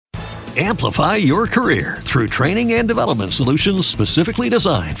Amplify your career through training and development solutions specifically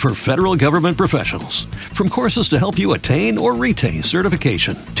designed for federal government professionals. From courses to help you attain or retain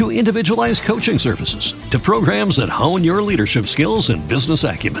certification, to individualized coaching services, to programs that hone your leadership skills and business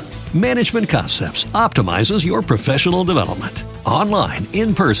acumen, Management Concepts optimizes your professional development. Online,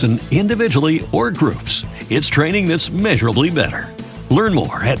 in person, individually, or groups, it's training that's measurably better. Learn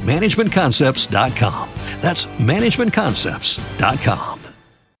more at managementconcepts.com. That's managementconcepts.com.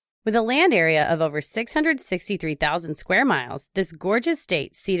 With a land area of over 663,000 square miles, this gorgeous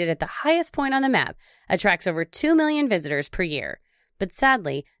state, seated at the highest point on the map, attracts over 2 million visitors per year. But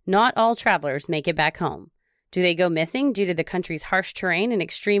sadly, not all travelers make it back home. Do they go missing due to the country's harsh terrain and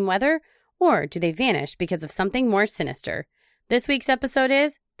extreme weather? Or do they vanish because of something more sinister? This week's episode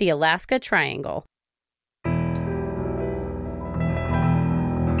is the Alaska Triangle.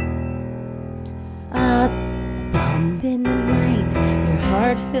 A bump in the night, your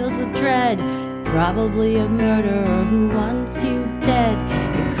heart fills with dread. Probably a murderer who wants you dead.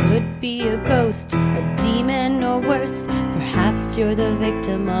 It could be a ghost, a demon, or worse. Perhaps you're the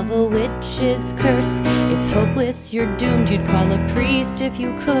victim of a witch's curse. It's hopeless, you're doomed. You'd call a priest if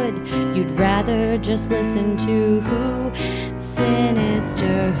you could. You'd rather just listen to Who?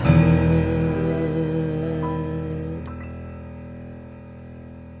 Sinisterhood.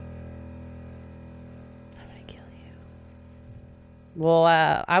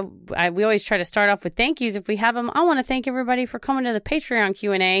 Well, we always try to start off with thank yous if we have them. I want to thank everybody for coming to the Patreon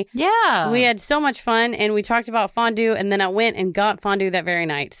Q&A. Yeah. We had so much fun, and we talked about fondue, and then I went and got fondue that very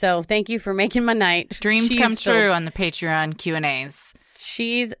night. So thank you for making my night. Dreams come true on the Patreon Q&As.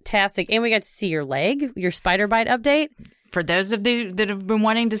 Cheese-tastic. And we got to see your leg, your spider bite update. For those of you that have been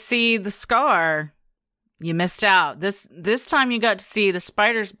wanting to see the scar, you missed out. This time you got to see the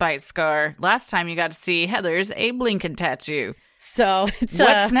spider's bite scar. Last time you got to see Heather's Abe Lincoln tattoo. So it's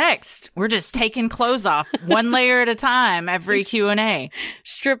what's next? We're just taking clothes off one layer at a time every Q&A.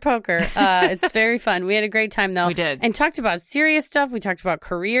 Strip poker. It's very fun. We had a great time though. We did. And talked about serious stuff. We talked about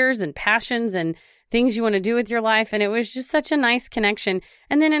careers and passions and things you want to do with your life. And it was just such a nice connection.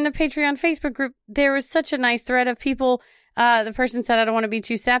 And then in the Patreon Facebook group, there was such a nice thread of people. The person said, I don't want to be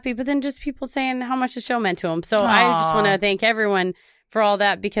too sappy, but then just people saying how much the show meant to them. So I just want to thank everyone for all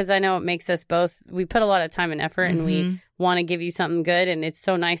that, because I know it makes us both, we put a lot of time and effort, and we want to give you something good, and it's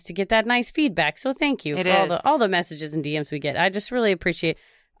so nice to get that nice feedback. So thank you for all the messages and DMs we get. I just really appreciate.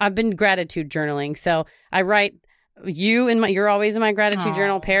 I've been gratitude journaling, so I write you're always in my gratitude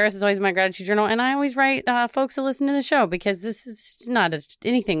journal. Paris is always in my gratitude journal, and I always write folks that listen to the show, because this is not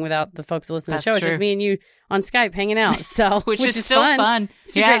anything without the folks that listen to the show. It's just me and you on Skype hanging out. So which is still fun.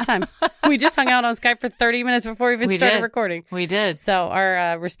 It's a great time. We just hung out on Skype for 30 minutes before we even started recording. We did. So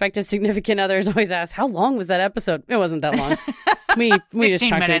our respective significant others always ask, how long was that episode? It wasn't that long. We just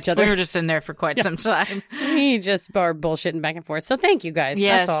talked to each other. We were just in there for quite some time. We just are bullshitting back and forth. So thank you guys.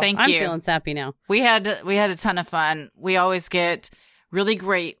 Yes, that's all. Thank I'm you. feeling sappy now. We had a ton of fun. We always get really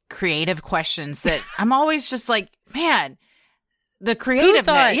great creative questions that I'm always just like, man, the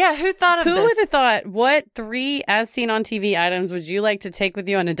creativeness. Who thought of this? Who would have thought, what 3 as seen on TV items would you like to take with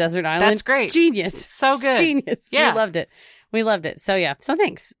you on a desert island? That's great. Genius. So good. Genius. Yeah. We loved it. So yeah. So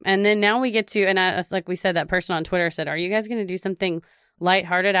thanks. And then now we get to, and like we said, that person on Twitter said, are you guys going to do something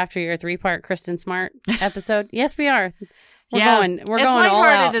lighthearted after your 3-part Kristen Smart episode? Yes, we are. We're going all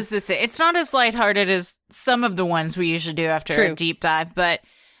out. It's not as lighthearted as some of the ones we usually do after a deep dive, but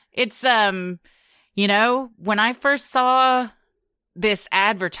it's, when I first saw this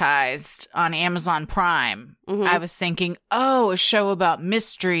advertised on Amazon Prime, I was thinking, a show about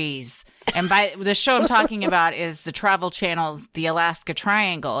mysteries. And by the show I'm talking about is the Travel Channel's The Alaska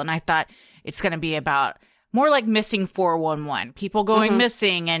Triangle. And I thought it's going to be about more like Missing 411, people going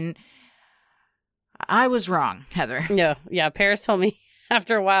missing. And I was wrong, Heather. Yeah. Paris told me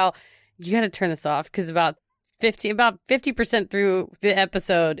after a while, you got to turn this off, because about 50% through the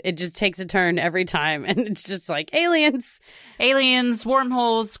episode, it just takes a turn every time, and it's just like aliens,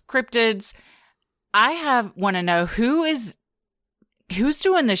 wormholes, cryptids. I want to know who's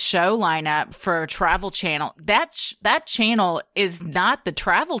doing the show lineup for Travel Channel. That channel is not the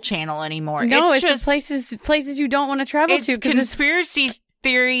Travel Channel anymore. No, it's just places you don't want to travel to. It's conspiracy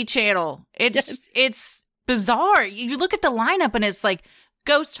theory channel. It's bizarre. You look at the lineup and it's like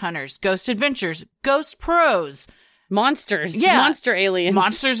Ghost Hunters, Ghost Adventures, Ghost Pros, monsters, monster aliens,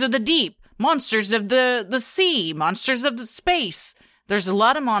 monsters of the deep, monsters of the sea, monsters of the space. There's a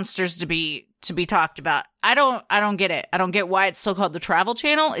lot of monsters to be talked about. I don't get it. I don't get why it's still called the Travel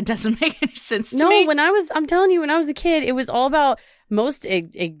Channel. It doesn't make any sense to me. No, I'm telling you, when I was a kid, it was all about most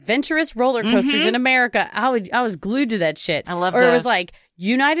adventurous roller coasters in America. I was glued to that shit. I love Or it was like,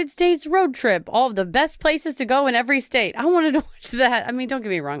 United States road trip, all of the best places to go in every state. I wanted to watch that. I mean, don't get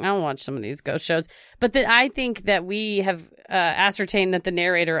me wrong. I watch some of these ghost shows, but I think that we have ascertained that the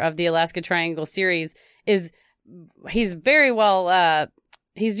narrator of the Alaska Triangle series he's very well,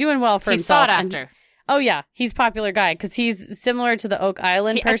 he's doing well for himself. He's sought after. Oh yeah, he's a popular guy because he's similar to the Oak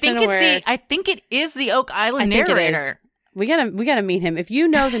Island person. I think it is the Oak Island narrator. We gotta meet him. If you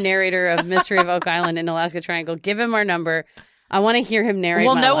know the narrator of Mystery of Oak Island and Alaska Triangle, give him our number. I want to hear him narrate.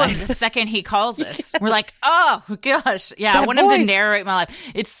 We'll my know life. him the second he calls us. Yes. We're like, oh gosh, yeah, I want him to narrate my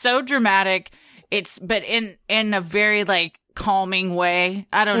life. It's so dramatic. But in a very like calming way.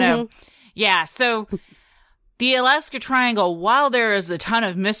 I don't know. Yeah. So the Alaska Triangle, while there is a ton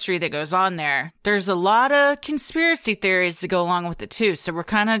of mystery that goes on there, there's a lot of conspiracy theories to go along with it too. So we're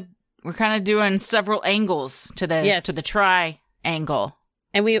kind of doing several angles to the triangle.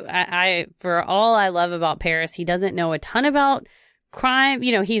 And I for all I love about Paris, he doesn't know a ton about crime.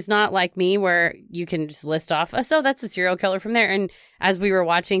 You know, he's not like me where you can just list off, oh, that's a serial killer from there. And as we were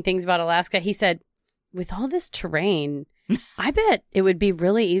watching things about Alaska, he said, with all this terrain, I bet it would be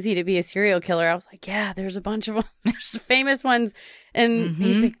really easy to be a serial killer. I was like, yeah, there's a bunch of them. There's famous ones. And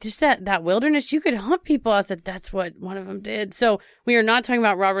he's like, just that wilderness, you could hunt people. I said, that's what one of them did. So we are not talking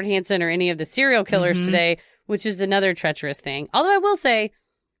about Robert Hansen or any of the serial killers today, which is another treacherous thing. Although I will say,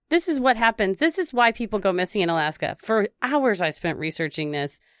 this is what happens. This is why people go missing in Alaska. For hours I spent researching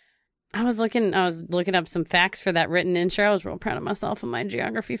this. I was looking up some facts for that written intro. I was real proud of myself and my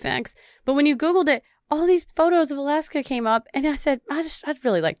geography facts. But when you Googled it, all these photos of Alaska came up, and I said, I'd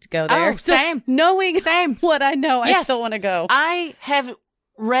really like to go there. Oh, same. So knowing what I know, yes. I still want to go. I have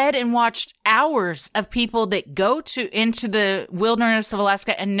read and watched hours of people that go into the wilderness of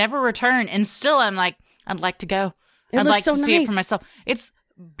Alaska and never return, and still I'm like, I'd like to go. I'd like to see it for myself. It's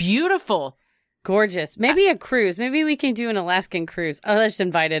beautiful. Gorgeous. Maybe a cruise. Maybe we can do an Alaskan cruise. Oh, just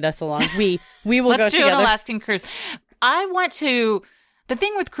invited us along. We will go together. Let's do an Alaskan cruise. I want to. The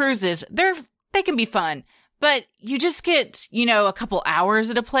thing with cruises, they can be fun, but you just get, a couple hours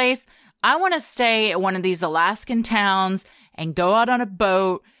at a place. I want to stay at one of these Alaskan towns and go out on a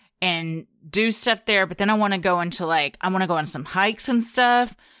boat and do stuff there. But then I want to go on some hikes and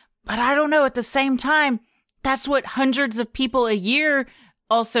stuff. But I don't know. At the same time, that's what hundreds of people a year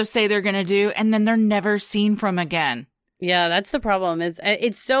also say they're going to do. And then they're never seen from again. Yeah, that's the problem. Is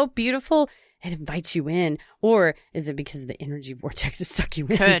it's so beautiful. It invites you in. Or is it because the energy vortex has suck you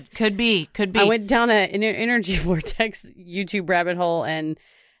in? Could be. I went down an energy vortex YouTube rabbit hole, and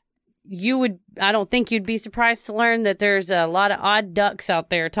I don't think you'd be surprised to learn that there's a lot of odd ducks out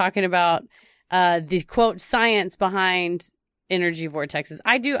there talking about the quote science behind energy vortexes.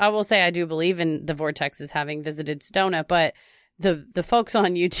 I will say I do believe in the vortexes, having visited Sedona, but the folks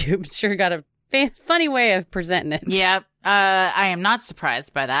on YouTube sure got a funny way of presenting it. Yeah, I am not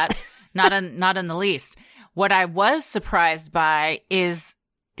surprised by that. Not in the least. What I was surprised by is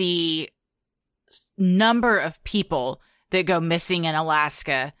the number of people that go missing in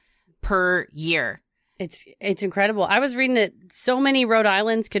Alaska per year. It's incredible. I was reading that so many Rhode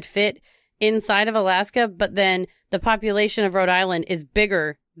Islands could fit inside of Alaska, but then the population of Rhode Island is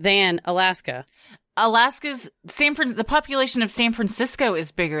bigger than Alaska. The population of San Francisco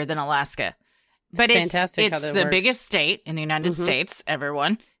is bigger than Alaska. But it's fantastic. It's the biggest state in the United States,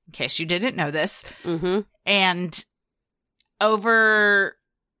 everyone. In case you didn't know this. And over,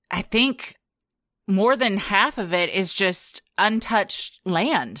 I think, more than half of it is just untouched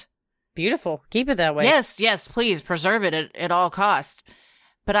land. Beautiful. Keep it that way. Yes, please preserve it at all costs.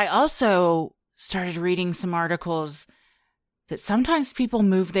 But I also started reading some articles that sometimes people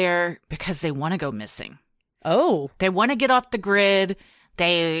move there because they want to go missing. Oh. They want to get off the grid.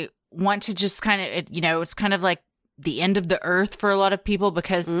 They want to just kind of, it's kind of like the end of the earth for a lot of people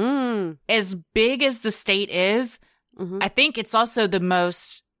because as big as the state is, I think it's also the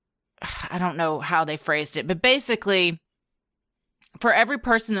most, I don't know how they phrased it, but basically for every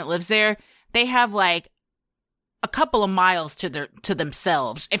person that lives there, they have like a couple of miles to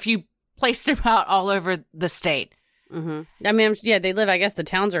themselves if you placed them out all over the state. I mean, they live, I guess the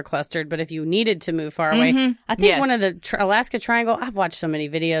towns are clustered, but if you needed to move far away, I think one of the Alaska Triangle, I've watched so many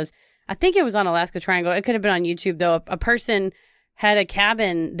videos. I think it was on Alaska Triangle. It could have been on YouTube, though. A person had a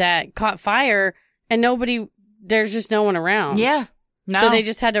cabin that caught fire and there's just no one around. Yeah. No. So they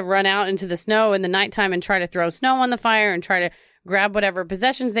just had to run out into the snow in the nighttime and try to throw snow on the fire and try to grab whatever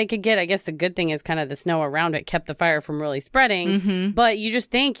possessions they could get. I guess the good thing is kind of the snow around it kept the fire from really spreading. But you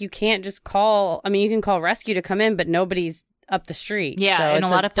just think you can't just you can call rescue to come in, but nobody's up the street. Yeah. So and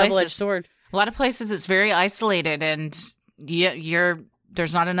it's a lot of places, double-edged sword. A lot of places it's very isolated and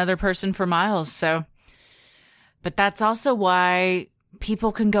there's not another person for miles. So, but that's also why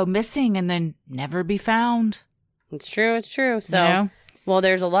people can go missing and then never be found. It's true. So, well,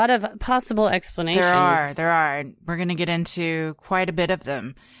 there's a lot of possible explanations. There are. We're going to get into quite a bit of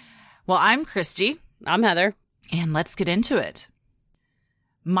them. Well, I'm Christy. I'm Heather. And let's get into it.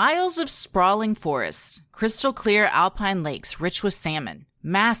 Miles of sprawling forest, crystal clear alpine lakes rich with salmon,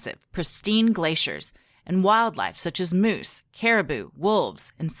 massive, pristine glaciers, and wildlife such as moose, caribou,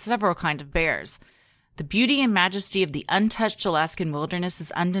 wolves, and several kinds of bears. The beauty and majesty of the untouched Alaskan wilderness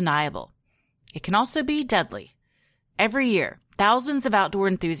is undeniable. It can also be deadly. Every year, thousands of outdoor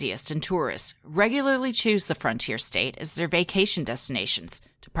enthusiasts and tourists regularly choose the frontier state as their vacation destinations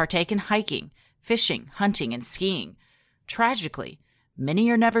to partake in hiking, fishing, hunting, and skiing. Tragically, many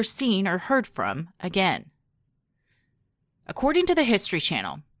are never seen or heard from again. According to the History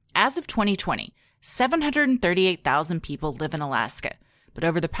Channel, as of 2020, 738,000 people live in Alaska, but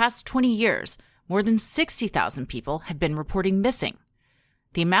over the past 20 years, more than 60,000 people have been reporting missing.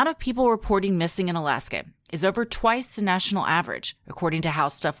 The amount of people reporting missing in Alaska is over twice the national average, according to How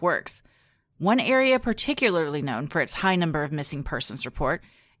Stuff Works. One area particularly known for its high number of missing persons report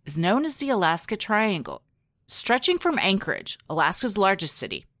is known as the Alaska Triangle. Stretching from Anchorage, Alaska's largest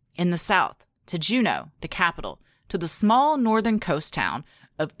city, in the south, to Juneau, the capital, to the small northern coast town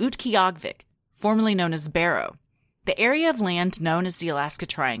of Utqiagvik, formerly known as Barrow. The area of land known as the Alaska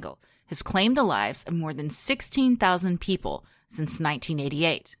Triangle has claimed the lives of more than 16,000 people since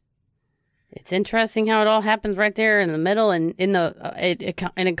 1988. It's interesting how it all happens right there in the middle, and it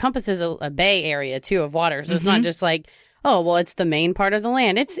encompasses a bay area, too, of water. So it's not just like, oh, well, it's the main part of the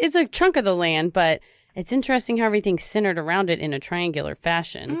land. It's a chunk of the land, but it's interesting how everything's centered around it in a triangular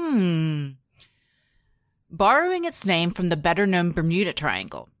fashion. Borrowing its name from the better-known Bermuda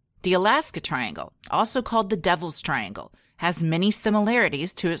Triangle, the Alaska Triangle, also called the Devil's Triangle, has many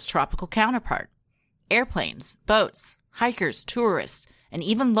similarities to its tropical counterpart. Airplanes, boats, hikers, tourists, and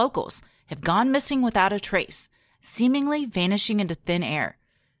even locals have gone missing without a trace, seemingly vanishing into thin air.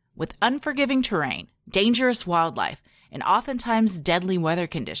 With unforgiving terrain, dangerous wildlife, and oftentimes deadly weather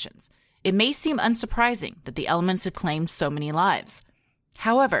conditions, it may seem unsurprising that the elements have claimed so many lives.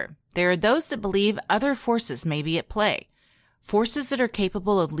 However, there are those that believe other forces may be at play, forces that are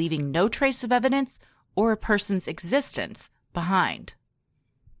capable of leaving no trace of evidence or a person's existence behind.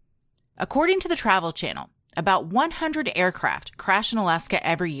 According to the Travel Channel, about 100 aircraft crash in Alaska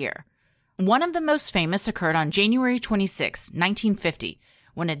every year. One of the most famous occurred on January 26, 1950,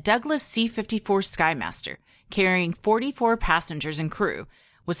 when a Douglas C-54 Skymaster, carrying 44 passengers and crew,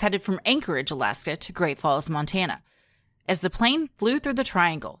 was headed from Anchorage, Alaska to Great Falls, Montana. As the plane flew through the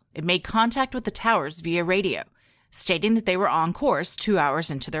triangle, it made contact with the towers via radio, stating that they were on course 2 hours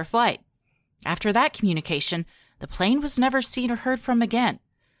into their flight. After that communication, the plane was never seen or heard from again.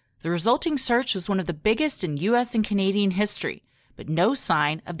 The resulting search was one of the biggest in U.S. and Canadian history, but no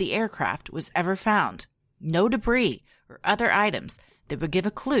sign of the aircraft was ever found. No debris or other items that would give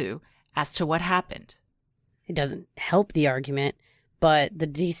a clue as to what happened. It doesn't help the argument, but the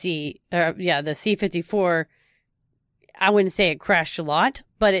the C-54, I wouldn't say it crashed a lot,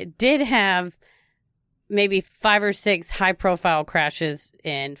 but it did have maybe 5 or 6 high-profile crashes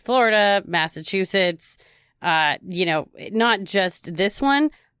in Florida, Massachusetts, not just this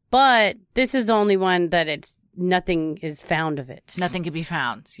one, but this is the only one that nothing is found of it. Nothing could be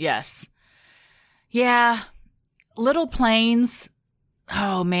found, yes. Yeah, little planes.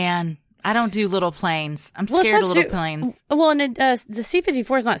 Oh, man. I don't do little planes. I'm scared of little planes. Well, and the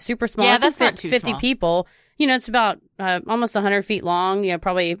C-54 is not super small. Yeah, that's not too 50 small. People. It's about almost 100 feet long,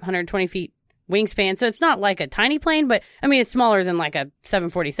 probably 120 feet wingspan. So it's not like a tiny plane, but, it's smaller than like a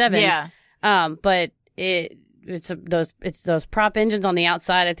 747. Yeah. But it's those prop engines on the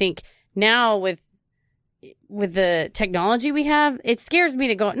outside. I think now with the technology we have, it scares me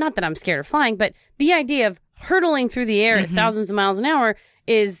to go, not that I'm scared of flying, but the idea of hurtling through the air at thousands of miles an hour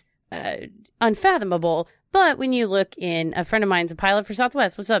is unfathomable. But when you look in, a friend of mine's a pilot for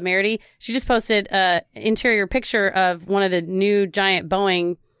Southwest. What's up, Merity? She just posted an interior picture of one of the new giant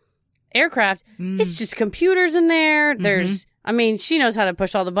Boeing aircraft. It's just computers in there. There's, she knows how to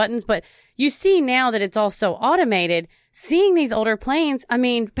push all the buttons, but you see now that it's all so automated. Seeing these older planes,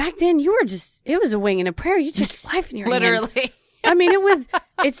 back then it was a wing and a prayer. You took life in your hands. Literally.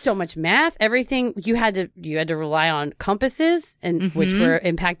 It's so much math. Everything you had to rely on compasses, and which were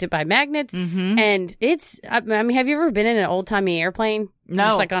impacted by magnets. And it's, have you ever been in an old timey airplane? No.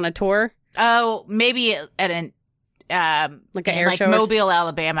 Just like on a tour? Oh, maybe at like an air show, Mobile,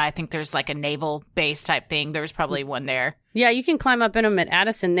 Alabama. I think there's like a naval base type thing. There's probably one there. Yeah, you can climb up in them at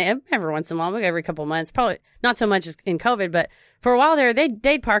Addison every once in a while, every couple of months. Probably not so much in COVID, but for a while there,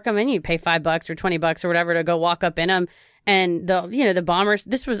 they'd park them and you'd pay $5 or $20 or whatever to go walk up in them. And the bombers.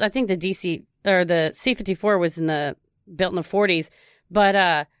 This was, I think, the DC or the C-54 was built in the 40s.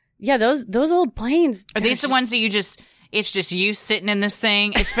 But yeah, those old planes. Are these the ones that it's just you sitting in this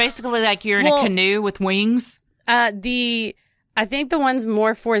thing? It's basically like you're in a canoe with wings. I think the one's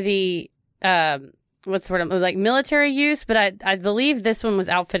more for the what's the word, like military use, but I believe this one was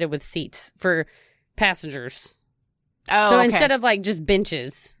outfitted with seats for passengers. Oh, so okay. instead of like just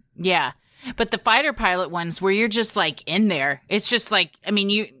benches. Yeah, but the fighter pilot ones where you're just like in there, it's just like, I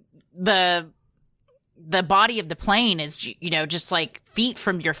mean, the body of the plane is, just like feet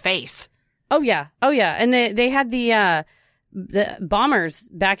from your face. Oh yeah, and they had the bombers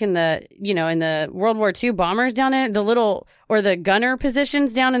back in the World War II bombers down in the gunner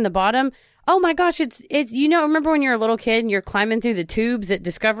positions down in the bottom. Oh my gosh, it's remember when you're a little kid and you're climbing through the tubes at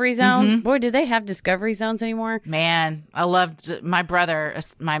Discovery Zone? Mm-hmm. Boy, do they have Discovery Zones anymore? Man, I loved my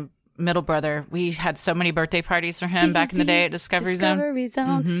middle brother. We had so many birthday parties for him back in the day at Discovery Zone.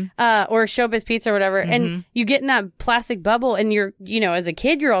 Mm-hmm. Or Showbiz Pizza or whatever. Mm-hmm. And you get in that plastic bubble and you're, as a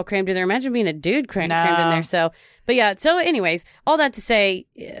kid, you're all crammed in there. Imagine being a dude crammed in there. So, but yeah. So anyways, all that to say,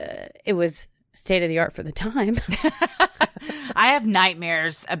 it was state of the art for the time. I have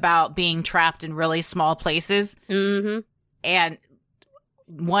nightmares about being trapped in really small places. Mm-hmm. And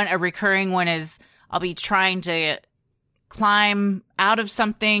a recurring one is I'll be trying to climb out of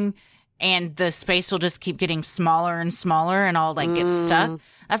something and the space will just keep getting smaller and smaller and I'll like get stuck.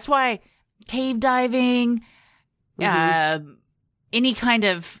 That's why cave diving, any kind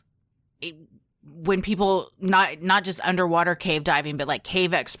of, when people, not just underwater cave diving, but like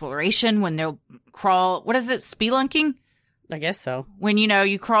cave exploration, when they'll crawl, what is it, spelunking? I guess so. When,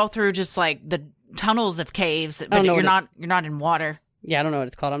 you crawl through just like the tunnels of caves, but you're not in water. Yeah, I don't know what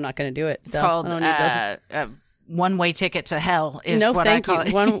it's called. I'm not going to do it. It's called one-way ticket to hell is what I call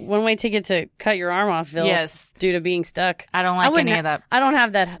it. One-way ticket to cut your arm off, Phil. Yes. Due to being stuck. I don't like any of that. I don't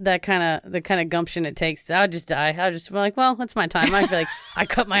have the kind of gumption it takes. I'll just die. I'll just be like, well, that's my time. I feel like I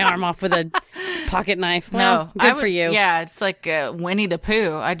cut my arm off with a pocket knife. Well, good for you. Yeah, it's like Winnie the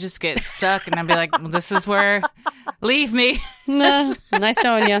Pooh. I just get stuck and I'd be like, well, this is where, leave me. No, nice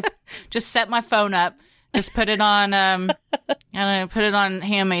knowing you. Just set my phone up. Just put it on, put it on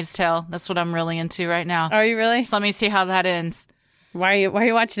Handmaid's Tale. That's what I'm really into right now. Are you really? Just let me see how that ends. Why are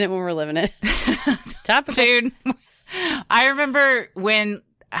you watching it when we're living it? Topical. Dude, I remember when,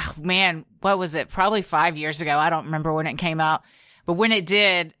 what was it? Probably 5 years ago. I don't remember when it came out. But when it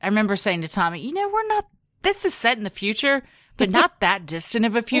did, I remember saying to Tommy, this is set in the future, but not that distant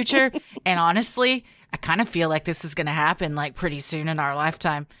of a future. And honestly, I kind of feel like this is going to happen like pretty soon in our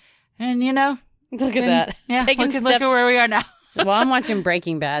lifetime. And look at that. Yeah, look at where we are now. Well, I'm watching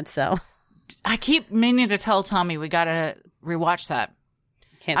Breaking Bad, so. I keep meaning to tell Tommy we got to rewatch that.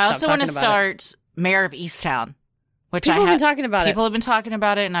 I also want to start Mayor of Easttown, which people have been talking about People have been talking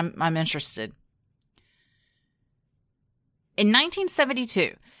about it, and I'm interested. In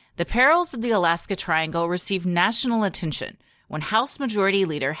 1972, the perils of the Alaska Triangle received national attention when House Majority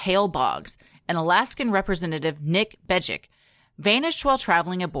Leader Hale Boggs and Alaskan Representative Nick Bejic vanished while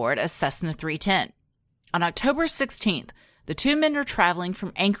traveling aboard a Cessna 310. On October 16th, the two men were traveling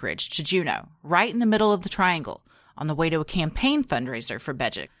from Anchorage to Juneau, right in the middle of the triangle, on the way to a campaign fundraiser for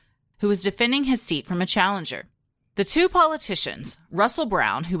Bejic, who was defending his seat from a challenger. The two politicians, Russell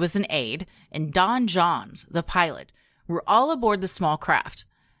Brown, who was an aide, and Don Johns, the pilot, were all aboard the small craft.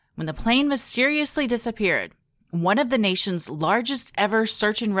 When the plane mysteriously disappeared, one of the nation's largest ever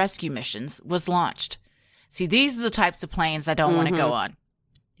search and rescue missions was launched. See, these are the types of planes I don't want to go on.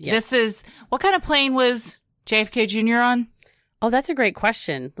 Yes. What kind of plane was JFK Jr. on? Oh, that's a great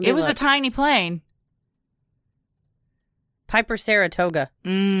question. It was a tiny plane. Piper Saratoga.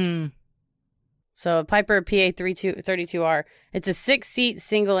 So a Piper PA-32R. It's a 6-seat,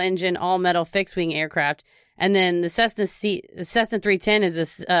 single-engine, all-metal, fixed-wing aircraft. And then the Cessna 310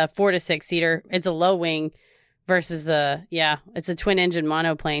 is a 4 to 6-seater. It's a low-wing versus it's a twin-engine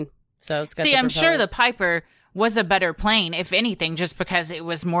monoplane. So it's got I'm sure the Piper was a better plane, if anything, just because it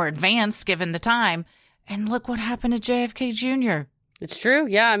was more advanced given the time. And look what happened to JFK Jr. It's true.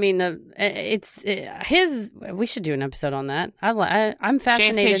 Yeah, I mean, we should do an episode on that. I'm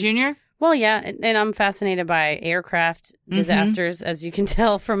fascinated. JFK Jr.? Well, yeah, and I'm fascinated by aircraft disasters, as you can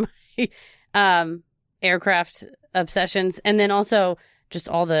tell from my aircraft obsessions. And then also just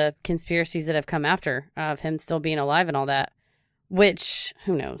all the conspiracies that have come after of him still being alive and all that, which,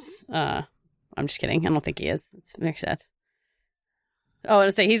 who knows? I'm just kidding. I don't think he is. It's Mixed. Oh, I want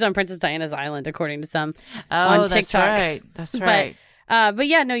to say he's on Princess Diana's island, according to some on TikTok. That's right. That's right. But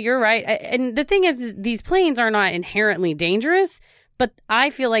yeah, no, you're right. And the thing is, these planes are not inherently dangerous, but I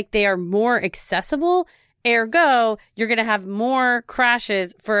feel like they are more accessible. Ergo, you're going to have more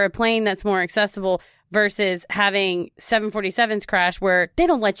crashes for a plane that's more accessible versus having 747s crash where they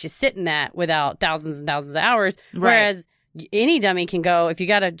don't let you sit in that without thousands and thousands of hours. Right. Whereas any dummy can go, if you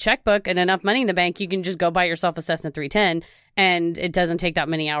got a checkbook and enough money in the bank, you can just go buy yourself a Cessna 310 and it doesn't take that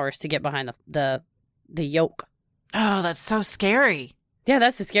many hours to get behind the yoke. Oh, that's so scary. Yeah,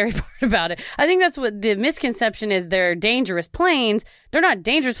 that's the scary part about it. I think that's what the misconception is. They're dangerous planes. They're not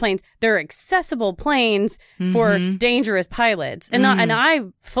dangerous planes. They're accessible planes for dangerous pilots. And and I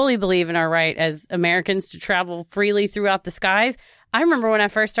fully believe in our right as Americans to travel freely throughout the skies. I remember when I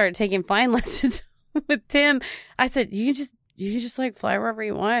first started taking flying lessons with Tim, I said, you can just like fly wherever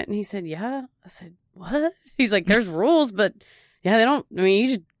you want. And he said, yeah. I said, what? He's like, there's rules, but yeah, you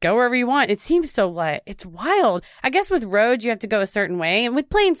just go wherever you want. It seems so it's wild. I guess with roads, you have to go a certain way. And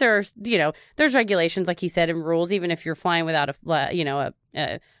with planes, there's regulations, like he said, and rules, even if you're flying without a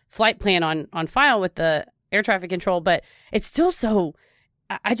flight plan on file with the air traffic control. But it's still so,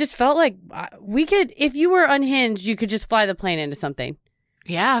 I just felt like we could, if you were unhinged, you could just fly the plane into something.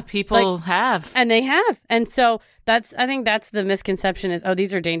 Yeah, people have. And they have. And so I think that's the misconception is,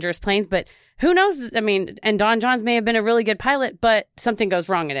 these are dangerous planes. But who knows? I mean, and Don Johns may have been a really good pilot, but something goes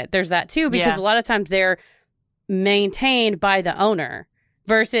wrong in it. There's that too, because a lot of times they're maintained by the owner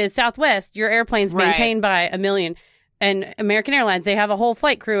versus Southwest, your airplane's maintained by a million. And American Airlines, they have a whole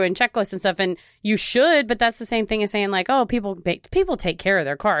flight crew and checklist and stuff. And you should, but that's the same thing as saying like, people take care of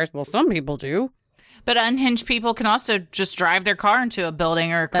their cars. Well, some people do. But unhinged people can also just drive their car into a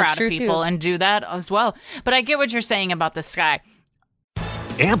building or a crowd of people and do that as well. But I get what you're saying about the sky.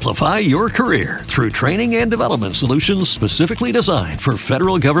 Amplify your career through training and development solutions specifically designed for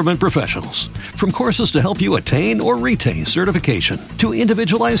federal government professionals. From courses to help you attain or retain certification, to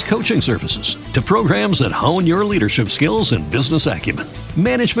individualized coaching services, to programs that hone your leadership skills and business acumen,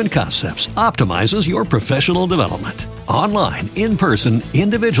 Management Concepts optimizes your professional development. Online, in person,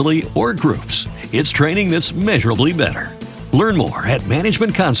 individually, or groups, it's training that's measurably better. Learn more at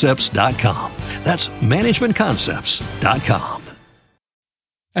managementconcepts.com. That's managementconcepts.com.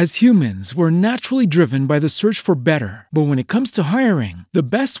 As humans, we're naturally driven by the search for better. But when it comes to hiring, the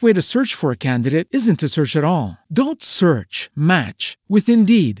best way to search for a candidate isn't to search at all. Don't search, match with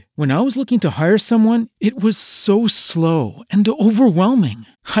Indeed. When I was looking to hire someone, it was so slow and overwhelming.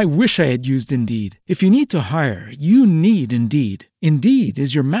 I wish I had used Indeed. If you need to hire, you need Indeed. Indeed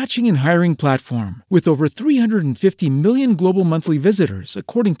is your matching and hiring platform with over 350 million global monthly visitors,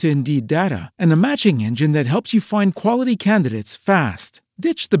 according to Indeed data, and a matching engine that helps you find quality candidates fast.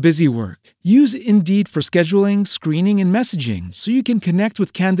 Ditch the busy work. Use Indeed for scheduling, screening, and messaging so you can connect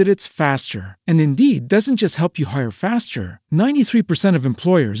with candidates faster. And Indeed doesn't just help you hire faster. 93% of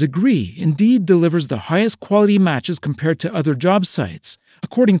employers agree Indeed delivers the highest quality matches compared to other job sites,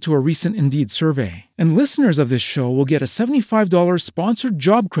 according to a recent Indeed survey. And listeners of this show will get a $75 sponsored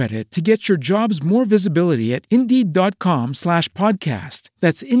job credit to get your jobs more visibility at Indeed.com/podcast.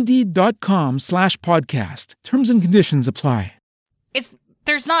 That's Indeed.com/podcast. Terms and conditions apply.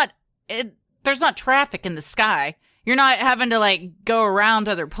 There's not traffic in the sky. You're not having to go around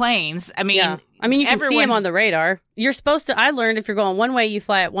other planes. I mean, you can see them on the radar. You're supposed to. I learned if you're going one way, you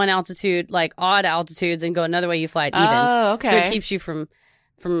fly at one altitude, like odd altitudes, and go another way, you fly at evens. Oh, okay. So it keeps you from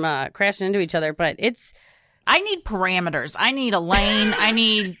crashing into each other. But I need parameters. I need a lane.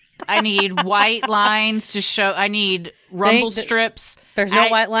 I need white lines to show. I need rumble strips. There's no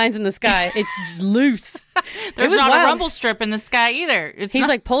white lines in the sky. It's just loose. There's not a rumble strip in the sky either. He's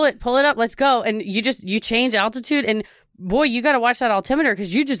like, pull it up, let's go. And you change altitude, and boy, you got to watch that altimeter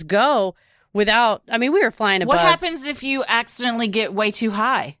because you just go without. I mean, we were flying above. What happens if you accidentally get way too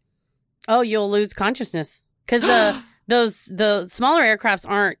high? Oh, you'll lose consciousness because the smaller aircrafts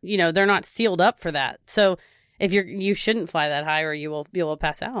aren't. They're not sealed up for that. So if you shouldn't fly that high, or you will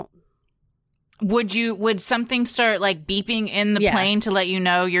pass out. Would something start beeping in the plane to let you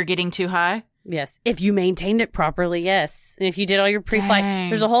know you're getting too high? Yes. If you maintained it properly, yes. And if you did all your pre-flight,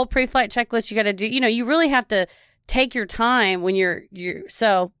 there's a whole pre-flight checklist you got to do. You really have to take your time when you're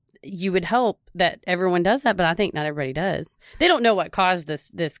so you would hope that everyone does that, but I think not everybody does. They don't know what caused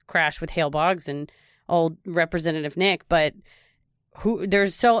this crash with Hale Boggs and old Representative Nick, but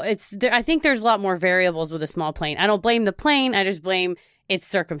I think there's a lot more variables with a small plane. I don't blame the plane. I just blame its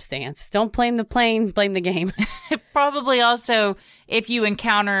circumstance. Don't blame the plane, blame the game. Probably also, if you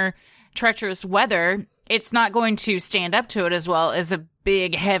encounter treacherous weather, it's not going to stand up to it as well as a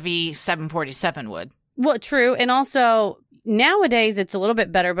big, heavy 747 would. Well, true. And also, nowadays it's a little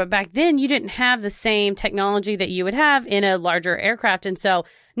bit better, but back then you didn't have the same technology that you would have in a larger aircraft. And so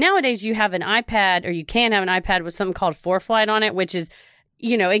nowadays you have an iPad, or you can have an iPad with something called ForeFlight on it, which is,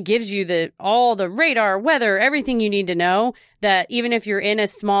 you know, it gives you all the radar, weather, everything you need to know, that even if you're in a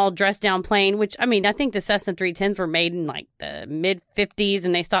small dressed down plane, which, I mean, I think the Cessna 310s were made in like the mid 50s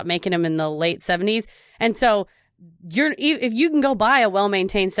and they stopped making them in the late 70s. And so if you can go buy a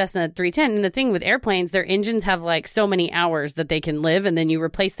well-maintained Cessna 310, and the thing with airplanes, their engines have like so many hours that they can live, and then you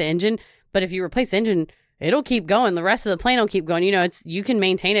replace the engine. But if you replace the engine, it'll keep going. The rest of the plane will keep going. You know, you can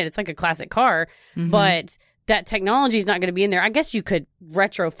maintain it. It's like a classic car, but that technology is not going to be in there. I guess you could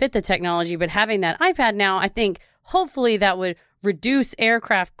retrofit the technology, but having that iPad now, I think hopefully that would reduce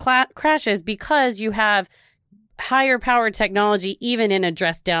aircraft crashes, because you have higher powered technology even in a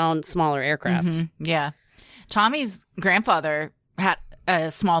dressed down smaller aircraft. Yeah. Tommy's grandfather had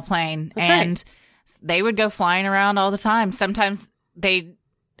a small plane. That's and right. They would go flying around all the time. Sometimes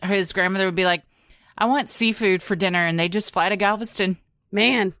his grandmother would be like, I want seafood for dinner, and they just fly to Galveston.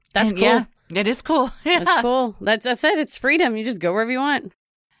 Man, that's cool. Yeah, it is cool. Yeah. That's cool. I said it's freedom. You just go wherever you want.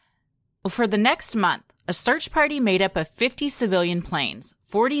 Well, for the next month, a search party made up of 50 civilian planes,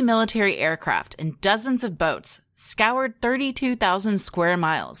 40 military aircraft, and dozens of boats scoured 32,000 square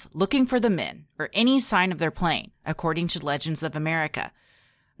miles looking for the men or any sign of their plane, according to Legends of America.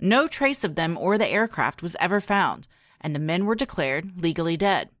 No trace of them or the aircraft was ever found, and the men were declared legally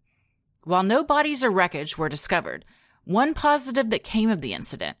dead. While no bodies or wreckage were discovered, one positive that came of the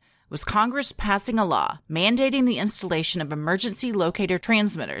incident was Congress passing a law mandating the installation of emergency locator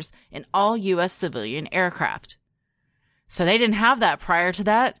transmitters in all U.S. civilian aircraft. So they didn't have that prior to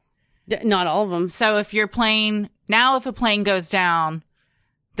that? Not all of them. So if a plane goes down,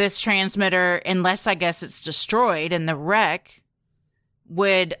 this transmitter, unless I guess it's destroyed in the wreck,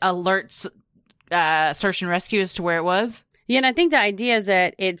 would alert search and rescue as to where it was? Yeah, and I think the idea is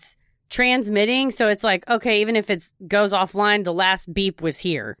that it's transmitting, so it's like, okay, even if it goes offline, the last beep was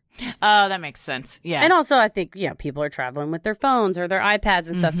here. Oh, that makes sense. Yeah. And also, I think, people are traveling with their phones or their iPads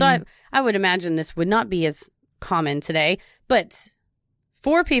and stuff. So I would imagine this would not be as common today. But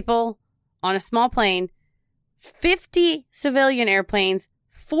 4 people on a small plane, 50 civilian airplanes,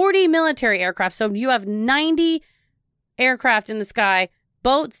 40 military aircraft. So you have 90 aircraft in the sky,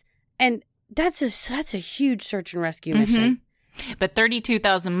 boats, and that's a huge search and rescue mission. But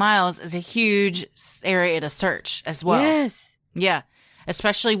 32,000 miles is a huge area to search as well. Yes. Yeah.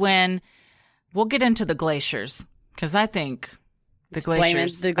 Especially when we'll get into the glaciers, because I think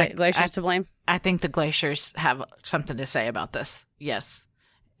glaciers to blame. I think the glaciers have something to say about this. Yes.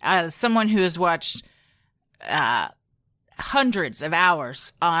 As someone who has watched hundreds of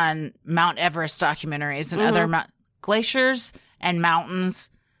hours on Mount Everest documentaries and other glaciers and mountains,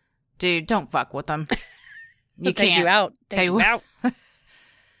 dude, don't fuck with them. You Take you out. Take you out.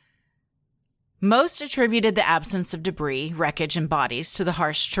 Most attributed the absence of debris, wreckage, and bodies to the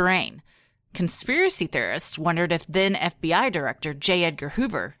harsh terrain. Conspiracy theorists wondered if then FBI Director J. Edgar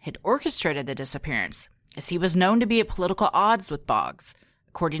Hoover had orchestrated the disappearance, as he was known to be at political odds with Boggs,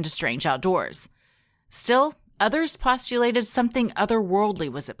 according to Strange Outdoors. Still, others postulated something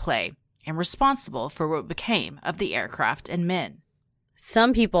otherworldly was at play and responsible for what became of the aircraft and men.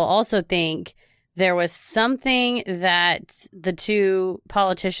 Some people also think there was something that the 2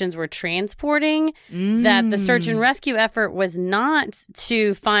 politicians were transporting, that the search and rescue effort was not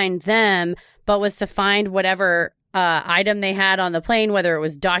to find them, but was to find whatever item they had on the plane, whether it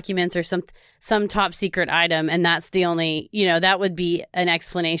was documents or some top secret item. And that's the only, that would be an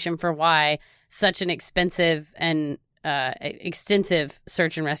explanation for why such an expensive and extensive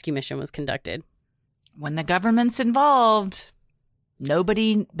search and rescue mission was conducted. When the government's involved,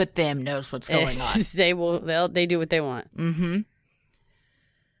 nobody but them knows what's going on. They do what they want.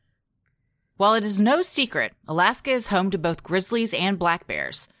 While it is no secret, Alaska is home to both grizzlies and black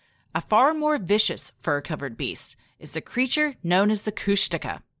bears. A far more vicious fur-covered beast is the creature known as the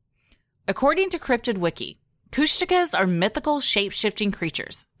Kushtaka. According to Cryptid Wiki, Kushtakas are mythical shape-shifting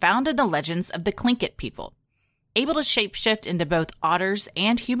creatures found in the legends of the Tlingit people. Able to shapeshift into both otters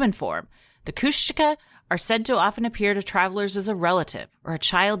and human form, the Kushtaka are said to often appear to travelers as a relative or a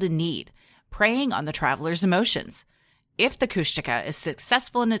child in need, preying on the traveler's emotions. If the Kushtaka is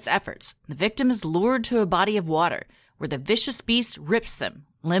successful in its efforts, the victim is lured to a body of water where the vicious beast rips them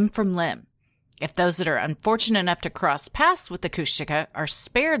limb from limb. If those that are unfortunate enough to cross paths with the Kushtaka are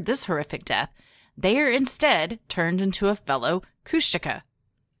spared this horrific death, they are instead turned into a fellow Kushtaka.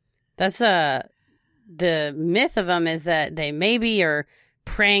 That's the myth of them is that they maybe are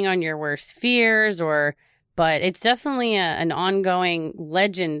preying on your worst fears, but it's definitely an ongoing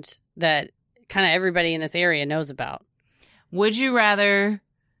legend that kind of everybody in this area knows about. Would you rather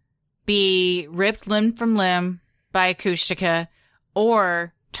be ripped limb from limb by Kushtaka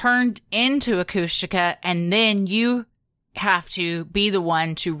or turned into a Kushtaka and then you have to be the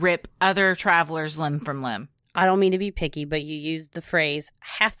one to rip other travelers limb from limb? I don't mean to be picky, but you used the phrase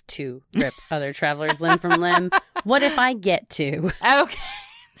have to rip other travelers limb from limb. What if I get to? Okay,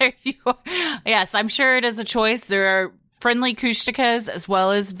 there you are. Yes, I'm sure it is a choice. There are friendly Kushtakas as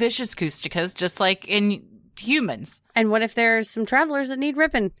well as vicious Kushtakas, just like in humans. And what if there's some travelers that need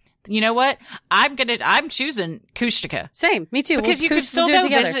ripping? You know what? I'm choosing Kushtaka. Same, me too. Because you could still go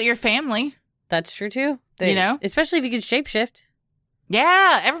visit your family. That's true too. Especially if you could shapeshift.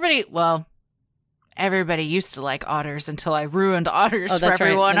 Yeah, everybody used to like otters until I ruined otters for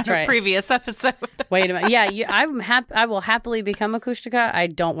everyone on a previous episode. Wait a minute. Yeah, I will happily become a Kushtaka. I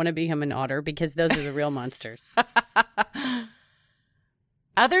don't want to become an otter because those are the real monsters.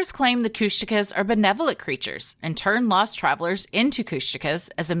 Others claim the Kushtakas are benevolent creatures and turn lost travelers into Kushtakas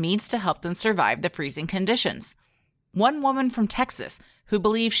as a means to help them survive the freezing conditions. One woman from Texas, who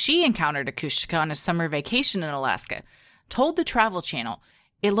believes she encountered a Kushtaka on a summer vacation in Alaska, told the Travel Channel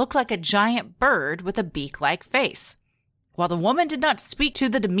it looked like a giant bird with a beak-like face. While the woman did not speak to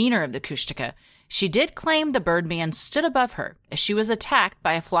the demeanor of the Kushtaka, she did claim the birdman stood above her as she was attacked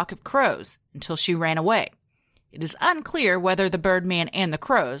by a flock of crows until she ran away. It is unclear whether the birdman and the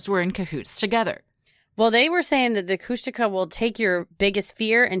crows were in cahoots together. Well, they were saying that the Kushtaka will take your biggest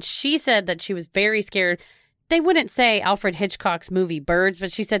fear, and she said that she was very scared. They wouldn't say Alfred Hitchcock's movie Birds, but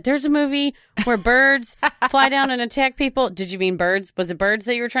she said there's a movie where birds fly down and attack people. Did you mean birds? Was it birds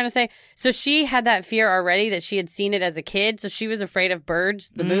that you were trying to say? So she had that fear already that she had seen it as a kid. So she was afraid of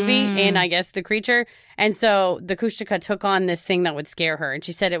Birds, the movie, and I guess the creature. And so the Kushtaka took on this thing that would scare her. And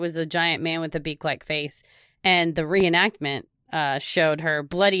she said it was a giant man with a beak-like face. And the reenactment showed her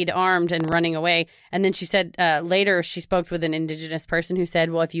bloodied, armed, and running away. And then she said later she spoke with an indigenous person who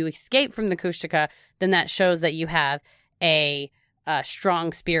said, well, if you escape from the Kushtaka, then that shows that you have a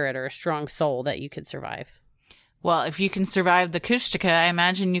strong spirit or a strong soul that you could survive. Well, if you can survive the Kushtaka, I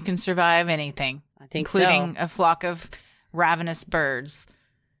imagine you can survive anything. I think including a flock of ravenous birds.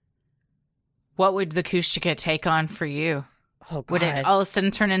 What would the Kushtaka take on for you? Oh, God. Would it all of a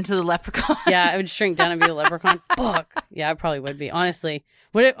sudden turn into the leprechaun? Yeah, it would shrink down and be a leprechaun. Fuck. Yeah, it probably would be. Honestly.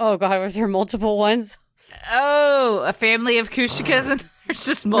 Would it? Oh, God. Was there multiple ones? Oh, a family of Kushtakas and there's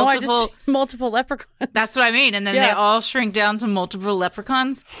just multiple... multiple leprechauns. That's what I mean. And then they all shrink down to multiple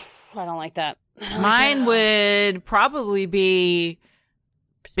leprechauns. I don't like that. Mine would probably be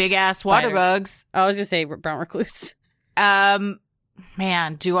big-ass water bugs. I was going to say brown recluse.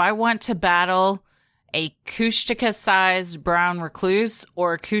 Man, do I want to battle a Kushtaka-sized brown recluse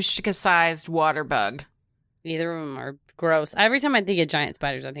or a Kushtaka-sized water bug? Either of them are gross. Every time I think of giant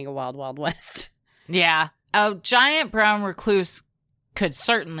spiders, I think of Wild Wild West. Yeah. A giant brown recluse could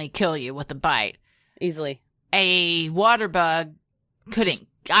certainly kill you with a bite. Easily. A water bug couldn't.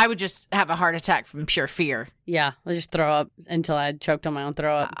 I would just have a heart attack from pure fear. Yeah. I'll just throw up until I choked on my own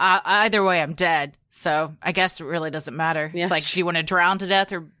throw up. Either way, I'm dead. So I guess it really doesn't matter. Yeah. It's like, do you want to drown to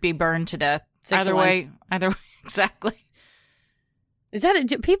death or be burned to death? Either way, exactly. Is that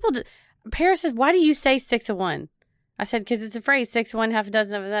it? Paris says, why do you say 6 of one? I said, because it's a phrase, 6 of one, half a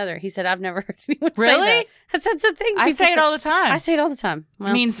dozen of another. He said, I've never heard anyone say that. That's a thing. I say it all the time. I say it all the time. Well,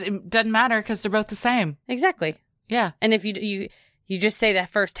 it means it doesn't matter because they're both the same. Exactly. Yeah. And if you just say that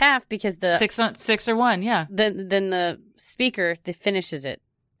first half because the 6 or 1, yeah. Then the speaker finishes it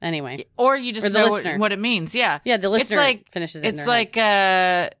anyway. Or you just know what it means. Yeah. Yeah, the listener finishes it. It's like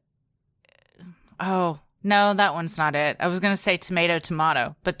oh, no, that one's not it. I was going to say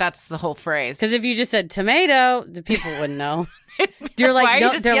tomato, but that's the whole phrase. Because if you just said tomato, the people wouldn't know. You're like, why are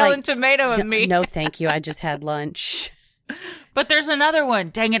you just yelling tomato at me? No, thank you. I just had lunch. But there's another one.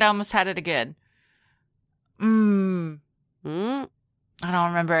 Dang it, I almost had it again. I don't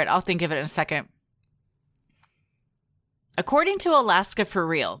remember it. I'll think of it in a second. According to Alaska for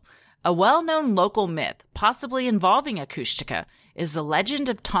Real, a well-known local myth, possibly involving a Kushtaka, is the legend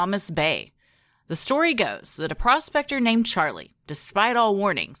of Thomas Bay. The story goes that a prospector named Charlie, despite all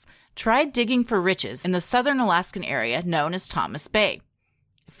warnings, tried digging for riches in the southern Alaskan area known as Thomas Bay.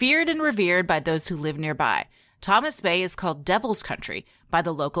 Feared and revered by those who live nearby, Thomas Bay is called Devil's Country by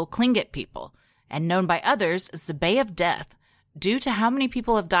the local Tlingit people, and known by others as the Bay of Death, due to how many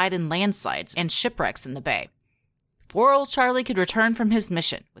people have died in landslides and shipwrecks in the bay. Before old Charlie could return from his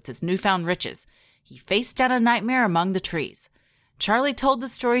mission with his newfound riches, he faced down a nightmare among the trees. Charlie told the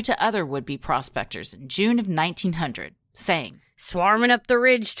story to other would-be prospectors in June of 1900, saying, "Swarming up the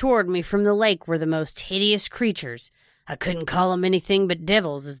ridge toward me from the lake were the most hideous creatures. I couldn't call them anything but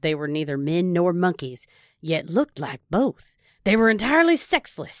devils, as they were neither men nor monkeys, yet looked like both. They were entirely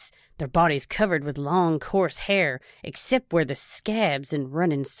sexless, their bodies covered with long, coarse hair, except where the scabs and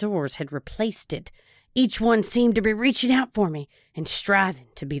running sores had replaced it. Each one seemed to be reaching out for me and striving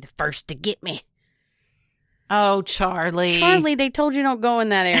to be the first to get me." "Oh, Charlie. Charlie, they told you don't go in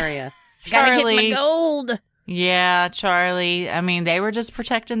that area. Gotta get my gold." Yeah, Charlie. I mean, they were just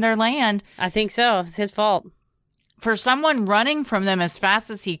protecting their land. I think so. It's his fault. For someone running from them as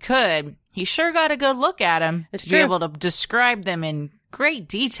fast as he could, he sure got a good look at them to be able to describe them in great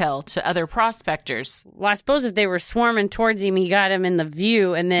detail to other prospectors. Well, I suppose if they were swarming towards him, he got him in the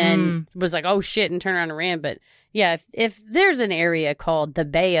view and then was like, "Oh, shit," and turned around and ran. But yeah, if there's an area called the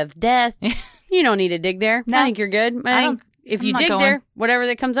Bay of Death, you don't need to dig there. No, I think you're good. I think if you dig there, whatever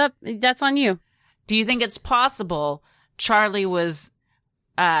that comes up, that's on you. Do you think it's possible Charlie was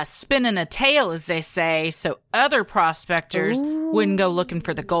spinning a tail, as they say, so other prospectors wouldn't go looking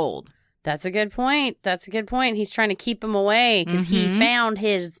for the gold? That's a good point. He's trying to keep him away because he found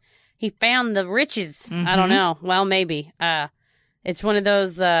the riches. I don't know. Well, maybe. It's one of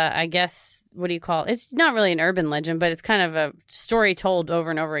those, I guess, what do you call it? It's not really an urban legend, but it's kind of a story told over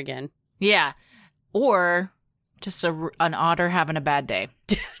and over again. Yeah. Or just an otter having a bad day.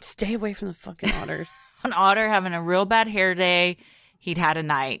 Stay away from the fucking otters. An otter having a real bad hair day. He'd had a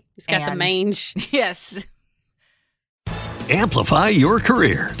night. He's got the mange. Yes. Amplify your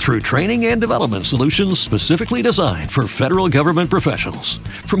career through training and development solutions specifically designed for federal government professionals.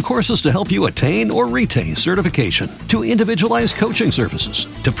 From courses to help you attain or retain certification, to individualized coaching services,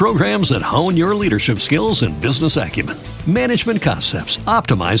 to programs that hone your leadership skills and business acumen, Management Concepts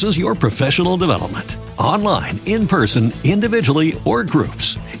optimizes your professional development. Online, in person, individually, or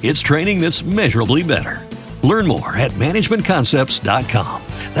groups, it's training that's measurably better. Learn more at managementconcepts.com.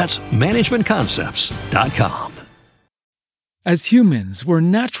 That's managementconcepts.com. As humans, we're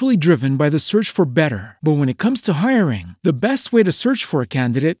naturally driven by the search for better. But when it comes to hiring, the best way to search for a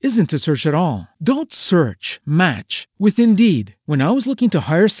candidate isn't to search at all. Don't search, match with Indeed. When I was looking to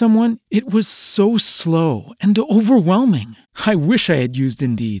hire someone, it was so slow and overwhelming. I wish I had used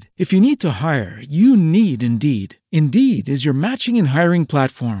Indeed. If you need to hire, you need Indeed. Indeed is your matching and hiring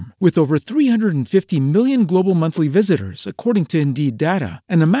platform with over 350 million global monthly visitors, according to Indeed data,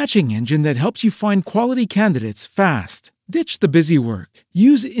 and a matching engine that helps you find quality candidates fast. Ditch the busy work.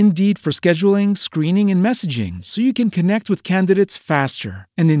 Use Indeed for scheduling, screening, and messaging so you can connect with candidates faster.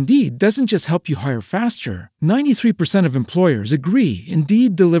 And Indeed doesn't just help you hire faster. 93% of employers agree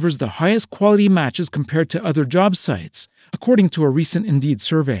Indeed delivers the highest quality matches compared to other job sites, according to a recent Indeed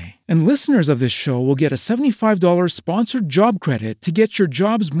survey. And listeners of this show will get a $75 sponsored job credit to get your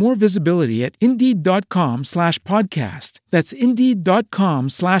jobs more visibility at Indeed.com/podcast. That's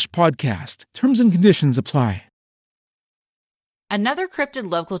Indeed.com/podcast. Terms and conditions apply. Another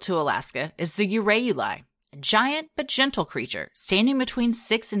cryptid local to Alaska is the uraeuli, a giant but gentle creature standing between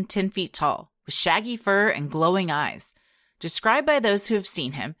 6 and 10 feet tall, with shaggy fur and glowing eyes. Described by those who have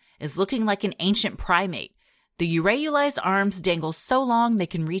seen him as looking like an ancient primate, the uraeuli's arms dangle so long they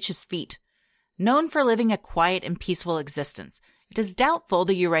can reach his feet. Known for living a quiet and peaceful existence, it is doubtful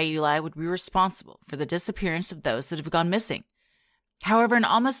the uraeuli would be responsible for the disappearance of those that have gone missing. However, an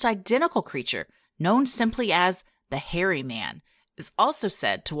almost identical creature, known simply as the Hairy Man, is also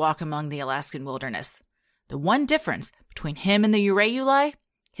said to walk among the Alaskan wilderness. The one difference between him and the uraeuli?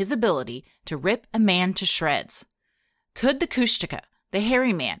 His ability to rip a man to shreds. Could the Kushtaka, the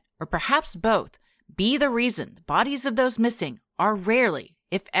Hairy Man, or perhaps both, be the reason the bodies of those missing are rarely,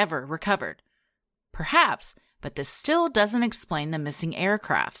 if ever, recovered? Perhaps, but this still doesn't explain the missing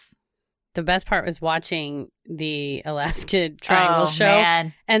aircrafts. The best part was watching the Alaska Triangle show.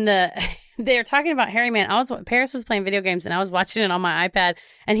 Man. And they're talking about Hairy Man. Paris was playing video games and I was watching it on my iPad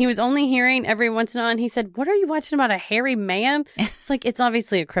and he was only hearing every once in a while and he said, "What are you watching about a hairy man?" It's like, it's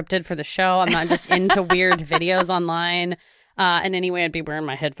obviously a cryptid for the show. I'm not just into weird videos online. And anyway, I'd be wearing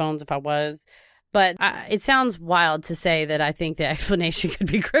my headphones if I was. But it sounds wild to say that I think the explanation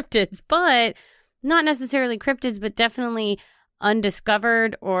could be cryptids, but not necessarily cryptids, but definitely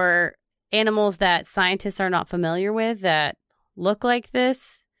undiscovered or animals that scientists are not familiar with that look like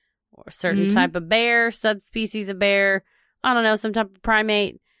this, or a certain type of bear, subspecies of bear, I don't know, some type of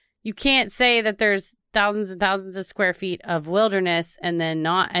primate. You can't say that there's thousands and thousands of square feet of wilderness and then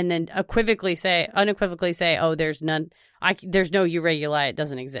unequivocally say, "Oh, there's none. There's no uraeuli. It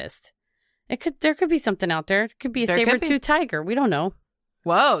doesn't exist." There could be something out there. It could be a saber-toothed tiger. We don't know.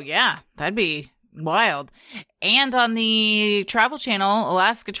 Whoa, yeah, that'd be wild. And on the Travel Channel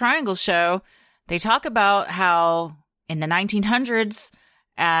Alaska Triangle show, they talk about how In the 1900s,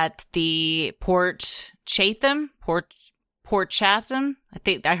 at the Port Chatham, I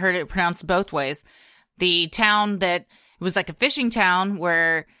think I heard it pronounced both ways. The town that it was like a fishing town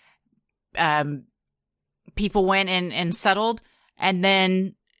where people went and settled, and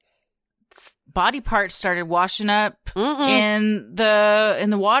then body parts started washing up in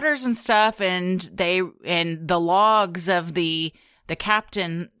the waters and stuff, and the logs of the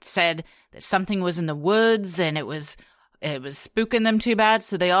captain said that something was in the woods and it was spooking them too bad,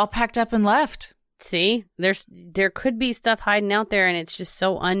 so they all packed up and left. See, there could be stuff hiding out there, and it's just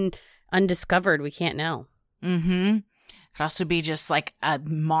so undiscovered. We can't know. Mm-hmm. Could also be just like a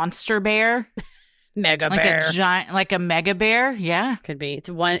monster bear, mega like bear, a giant, like a mega bear. Yeah, could be.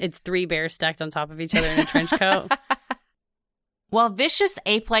 It's 3 bears stacked on top of each other in a trench coat. While vicious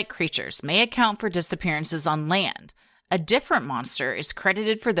ape-like creatures may account for disappearances on land, a different monster is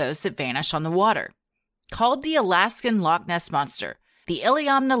credited for those that vanish on the water. Called the Alaskan Loch Ness Monster, the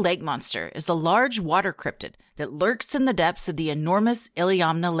Iliamna Lake Monster is a large water cryptid that lurks in the depths of the enormous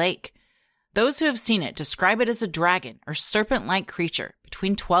Iliamna Lake. Those who have seen it describe it as a dragon or serpent-like creature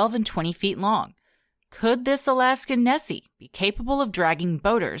between 12 and 20 feet long. Could this Alaskan Nessie be capable of dragging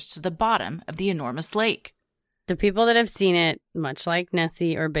boaters to the bottom of the enormous lake? The people that have seen it, much like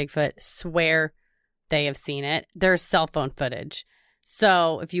Nessie or Bigfoot, swear they have seen it. There's cell phone footage.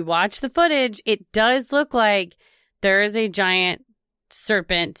 So if you watch the footage, it does look like there is a giant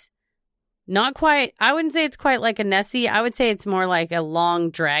serpent. Not quite, I wouldn't say it's quite like a Nessie. I would say it's more like a long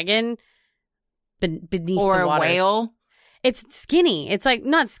dragon beneath or the water. Or a whale. It's skinny. It's like,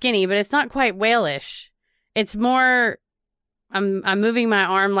 not skinny, but it's not quite whale-ish. It's more, I'm moving my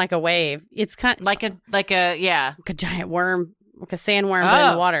arm like a wave. It's kind of like a giant worm, like a sandworm, but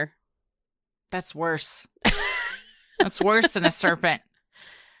in the water. That's worse. That's worse than a serpent.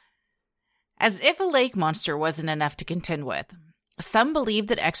 As if a lake monster wasn't enough to contend with, some believe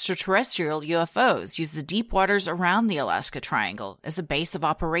that extraterrestrial UFOs use the deep waters around the Alaska Triangle as a base of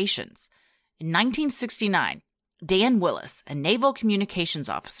operations. In 1969, Dan Willis, a naval communications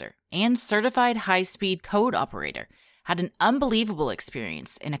officer and certified high-speed code operator, had an unbelievable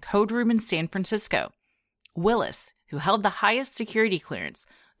experience in a code room in San Francisco. Willis, who held the highest security clearance,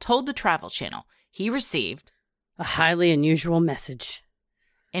 told the Travel Channel he received a highly unusual message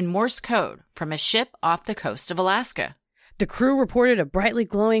in Morse code from a ship off the coast of Alaska. The crew reported a brightly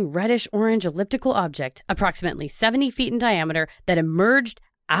glowing reddish-orange elliptical object, approximately 70 feet in diameter, that emerged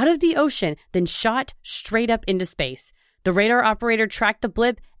out of the ocean, then shot straight up into space. The radar operator tracked the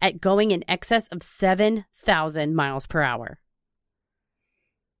blip at going in excess of 7,000 miles per hour.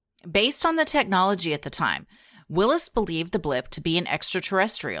 Based on the technology at the time, Willis believed the blip to be an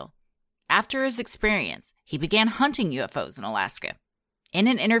extraterrestrial. After his experience, he began hunting UFOs in Alaska. In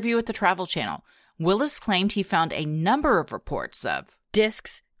an interview with the Travel Channel, Willis claimed he found a number of reports of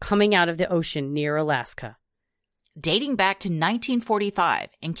discs coming out of the ocean near Alaska, dating back to 1945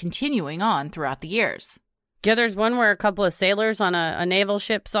 and continuing on throughout the years. Yeah, there's one where a couple of sailors on a naval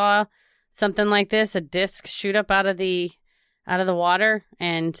ship saw something like this, a disc shoot up out of the water.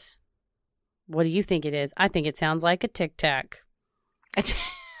 And what do you think it is? I think it sounds like a Tic Tac. I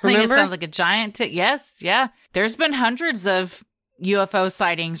think it sounds like a giant yes, yeah. There's been hundreds of UFO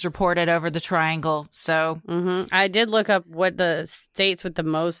sightings reported over the triangle, so. Mm-hmm. I did look up what the states with the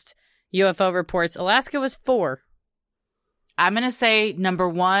most UFO reports. Alaska was 4. I'm going to say number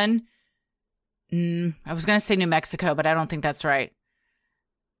 1. I was going to say New Mexico, but I don't think that's right.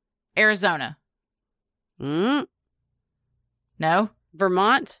 Arizona. No.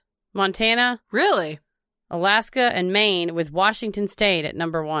 Vermont, Montana. Really? Alaska and Maine, with Washington State at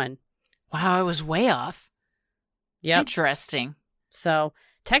number 1. Wow, I was way off. Yep. Interesting. So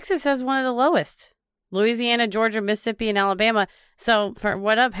Texas has one of the lowest. Louisiana, Georgia, Mississippi, and Alabama. So for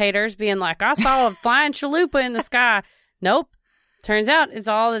what up, haters, being like, I saw a flying chalupa in the sky. Nope. Turns out it's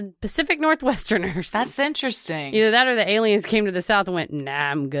all the Pacific Northwesterners. That's interesting. Either that or the aliens came to the south and went, nah,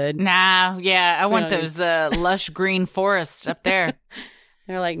 I'm good. Nah, yeah, I want those lush green forests up there.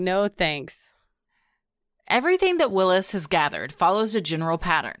 They're like, no thanks. Everything that Willis has gathered follows a general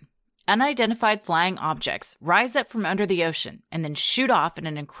pattern. Unidentified flying objects rise up from under the ocean and then shoot off at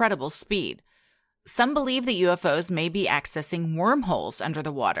an incredible speed. Some believe that UFOs may be accessing wormholes under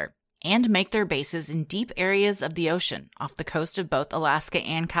the water and make their bases in deep areas of the ocean off the coast of both Alaska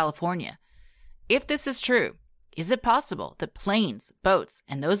and California. If this is true, is it possible that planes, boats,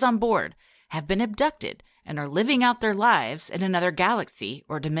 and those on board have been abducted and are living out their lives in another galaxy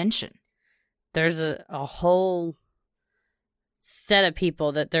or dimension? There's a whole set of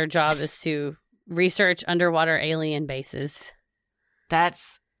people that their job is to research underwater alien bases.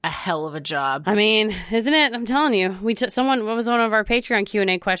 That's a hell of a job. I mean, isn't it? I'm telling you. What was one of our Patreon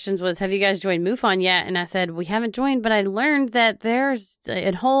Q&A questions was, have you guys joined MUFON yet? And I said, we haven't joined, but I learned that there's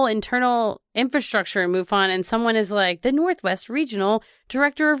a whole internal infrastructure in MUFON, and someone is like, the Northwest Regional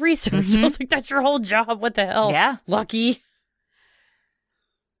Director of Research. I was like, that's your whole job. What the hell? Yeah. Lucky.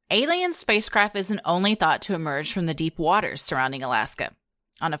 Alien spacecraft isn't only thought to emerge from the deep waters surrounding Alaska.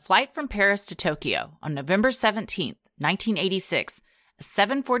 On a flight from Paris to Tokyo on November 17th, 1986, a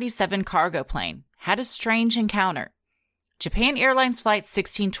 747 cargo plane had a strange encounter. Japan Airlines Flight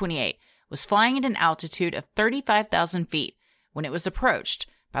 1628 was flying at an altitude of 35,000 feet when it was approached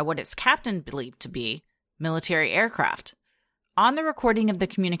by what its captain believed to be military aircraft. On the recording of the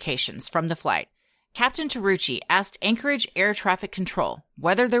communications from the flight, Captain Taruchi asked Anchorage Air Traffic Control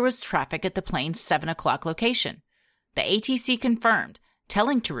whether there was traffic at the plane's 7 o'clock location. The ATC confirmed,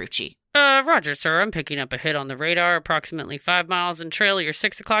 telling Taruchi, Roger, sir. I'm picking up a hit on the radar approximately 5 miles and trail your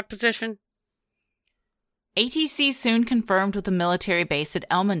 6 o'clock position. ATC soon confirmed with the military base at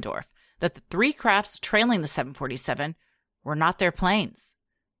Elmendorf that the 3 crafts trailing the 747 were not their planes.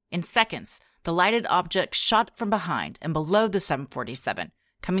 In seconds, the lighted object shot from behind and below the 747,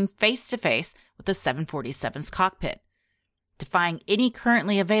 coming face to face with the 747's cockpit, defying any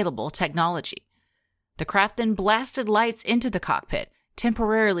currently available technology. The craft then blasted lights into the cockpit,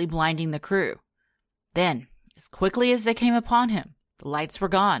 temporarily blinding the crew. Then, as quickly as they came upon him, the lights were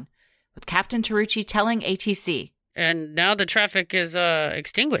gone, with Captain Taruchi telling ATC, "And now the traffic is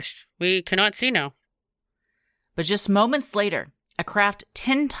extinguished. We cannot see now." But just moments later, a craft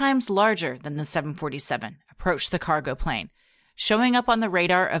 10 times larger than the 747 approached the cargo plane, showing up on the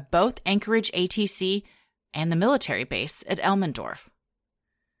radar of both Anchorage ATC and the military base at Elmendorf.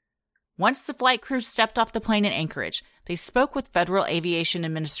 Once the flight crew stepped off the plane in Anchorage, they spoke with Federal Aviation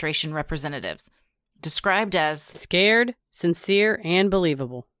Administration representatives, described as scared, sincere, and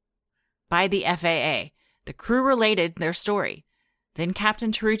believable by the FAA. The crew related their story. Then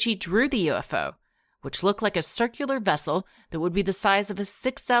Captain Taruchi drew the UFO, which looked like a circular vessel that would be the size of a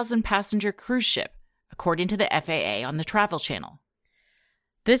 6,000-passenger cruise ship, according to the FAA on the Travel Channel.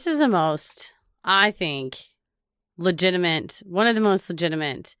 This is the most, I think, one of the most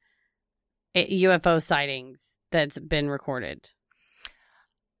legitimate UFO sightings that's been recorded.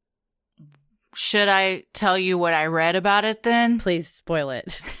 Should I tell you what I read about it then? Please spoil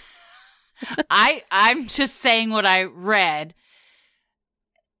it. I'm just saying what I read.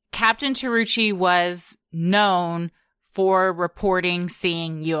 Captain Taruchi was known for reporting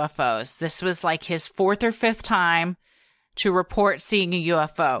seeing UFOs. This was like his 4th or 5th time to report seeing a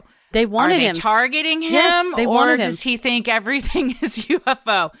UFO. They wanted him. Are they targeting him? Yes, they wanted him. Or does he think everything is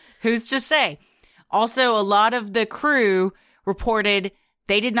UFO? Who's to say? Also, a lot of the crew reported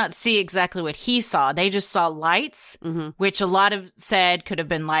they did not see exactly what he saw. They just saw lights, which a lot of said could have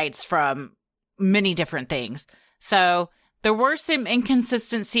been lights from many different things. So there were some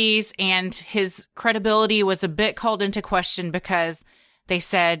inconsistencies, and his credibility was a bit called into question because they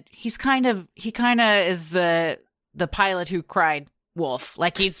said he kind of is the pilot who cried wolf.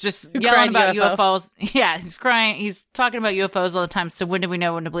 Like, he's just yelling about UFOs. Yeah, he's crying. He's talking about UFOs all the time. So when do we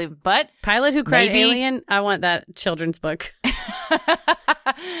know when to believe? But pilot who cried alien. I want that children's book.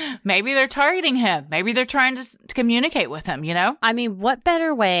 Maybe they're targeting him. Maybe they're trying to communicate with him, you know? I mean, what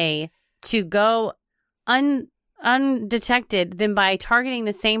better way to go undetected than by targeting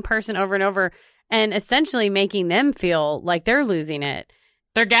the same person over and over and essentially making them feel like they're losing it?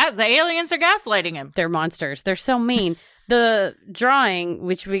 The aliens are gaslighting him. They're monsters. They're so mean. The drawing,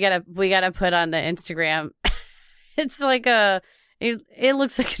 which we gotta put on the Instagram, it's like it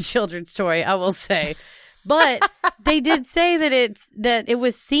looks like a children's toy, I will say. But they did say that it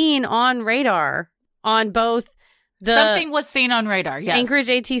was seen on radar on both something was seen on radar, yes. Anchorage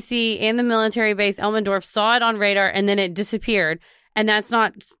ATC and the military base Elmendorf saw it on radar, and then it disappeared. And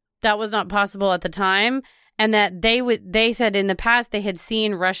that was not possible at the time. And that they said in the past they had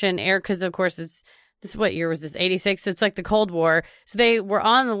seen Russian air, because of course what year was this? 86. So it's like the Cold War. So they were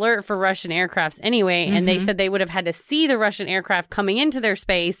on alert for Russian aircrafts anyway. And they said they would have had to see the Russian aircraft coming into their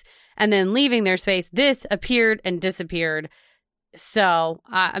space and then leaving their space. This appeared and disappeared. So,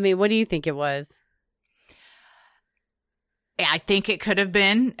 I mean, what do you think it was? I think it could have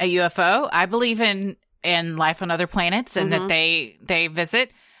been a UFO. I believe in life on other planets and that they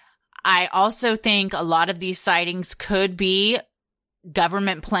visit. I also think a lot of these sightings could be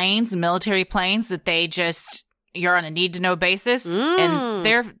government planes, military planes that you're on a need to know basis. And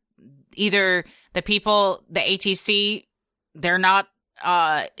they're either the people, the ATC, they're not,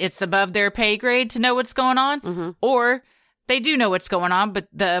 it's above their pay grade to know what's going on, or they do know what's going on, but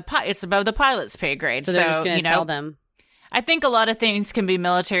it's above the pilot's pay grade. So they're just going to tell them. I think a lot of things can be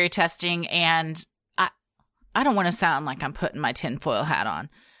military testing, and I don't want to sound like I'm putting my tinfoil hat on,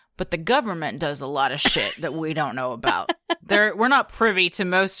 but the government does a lot of shit that we don't know about. We're not privy to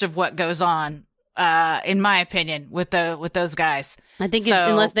most of what goes on, in my opinion, with those guys. I think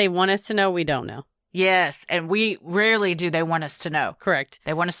unless they want us to know, we don't know. Yes, and we rarely do they want us to know. Correct.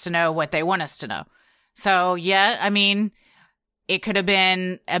 They want us to know what they want us to know. So, yeah, I mean, it could have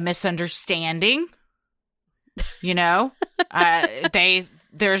been a misunderstanding, you know?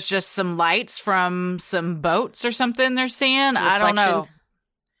 There's just some lights from some boats or something they're seeing. Reflection. I don't know.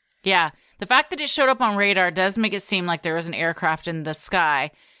 Yeah. The fact that it showed up on radar does make it seem like there was an aircraft in the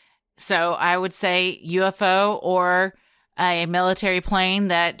sky. So I would say UFO or a military plane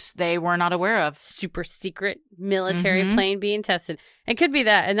that they were not aware of. Super secret military plane being tested. It could be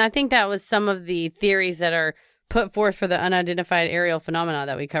that. And I think that was some of the theories that are put forth for the unidentified aerial phenomena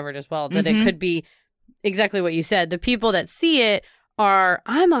that we covered as well. That it could be exactly what you said. The people that see it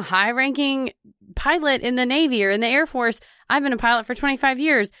I'm a high-ranking pilot in the Navy or in the Air Force. I've been a pilot for 25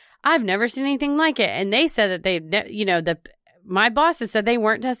 years. I've never seen anything like it. And they said that my bosses said they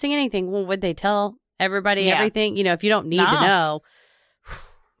weren't testing anything. Well, would they tell everybody everything? You know, if you don't need to know.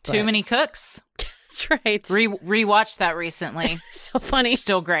 Too many cooks. That's right. Rewatched that recently. So funny.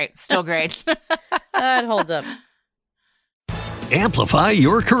 Still great. That holds up. Amplify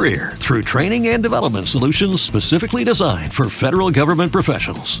your career through training and development solutions specifically designed for federal government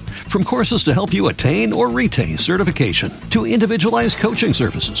professionals. From courses to help you attain or retain certification, to individualized coaching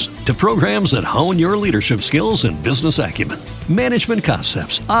services, to programs that hone your leadership skills and business acumen, Management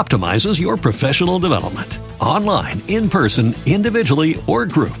Concepts optimizes your professional development. Online, in person, individually, or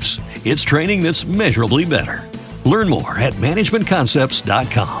groups, it's training that's measurably better. Learn more at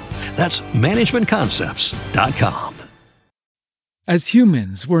managementconcepts.com. That's managementconcepts.com. As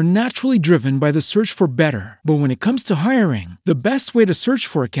humans, we're naturally driven by the search for better. But when it comes to hiring, the best way to search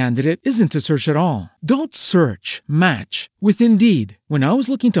for a candidate isn't to search at all. Don't search, match with Indeed. When I was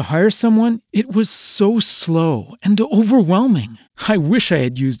looking to hire someone, it was so slow and overwhelming. I wish I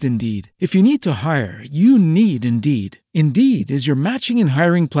had used Indeed. If you need to hire, you need Indeed. Indeed is your matching and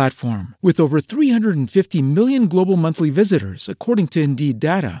hiring platform with over 350 million global monthly visitors, according to Indeed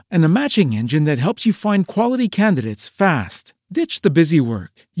data, and a matching engine that helps you find quality candidates fast. Ditch the busy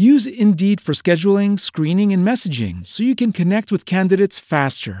work. Use Indeed for scheduling, screening, and messaging so you can connect with candidates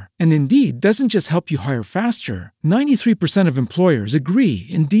faster. And Indeed doesn't just help you hire faster. 93% of employers agree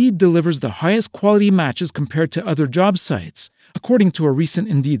Indeed delivers the highest quality matches compared to other job sites, according to a recent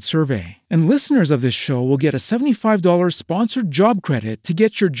Indeed survey. And listeners of this show will get a $75 sponsored job credit to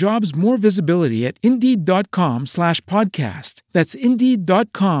get your jobs more visibility at Indeed.com/podcast. That's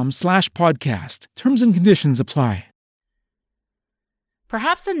Indeed.com/podcast. Terms and conditions apply.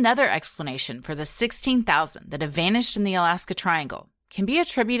 Perhaps another explanation for the 16,000 that have vanished in the Alaska Triangle can be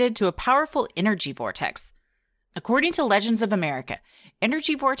attributed to a powerful energy vortex. According to Legends of America,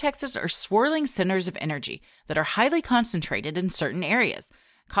 energy vortexes are swirling centers of energy that are highly concentrated in certain areas,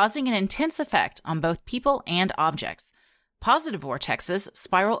 causing an intense effect on both people and objects. Positive vortexes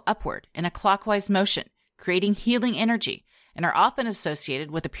spiral upward in a clockwise motion, creating healing energy, and are often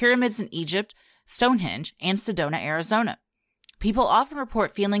associated with the pyramids in Egypt, Stonehenge, and Sedona, Arizona. People often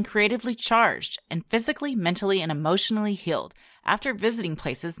report feeling creatively charged and physically, mentally, and emotionally healed after visiting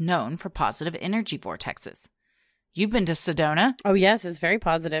places known for positive energy vortexes. You've been to Sedona? Oh, yes. It's very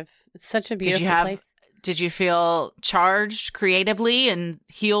positive. It's such a beautiful place. Did you feel charged creatively and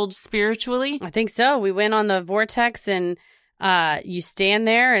healed spiritually? I think so. We went on the vortex and you stand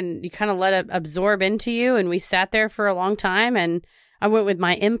there and you kind of let it absorb into you. And we sat there for a long time and I went with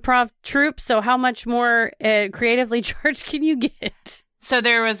my improv troupe, so how much more creatively charged can you get? So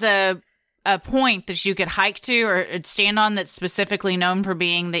there was a point that you could hike to or stand on that's specifically known for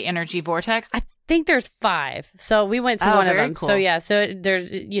being the energy vortex? I think there's 5. So we went to one of them. Cool. So yeah, so there's,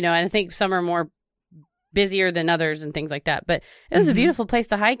 and I think some are more busier than others and things like that. But it was a beautiful place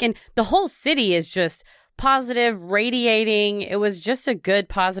to hike. And the whole city is just positive, radiating. It was just a good,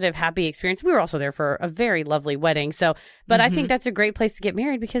 positive, happy experience. We were also there for a very lovely wedding. So, but I think that's a great place to get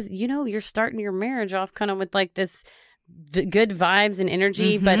married because, you're starting your marriage off kind of with like this good vibes and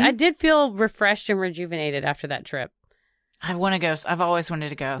energy. But I did feel refreshed and rejuvenated after that trip. I want to go. I've always wanted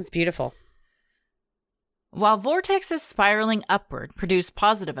to go. It's beautiful. While vortexes spiraling upward produce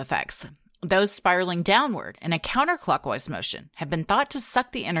positive effects, those spiraling downward in a counterclockwise motion have been thought to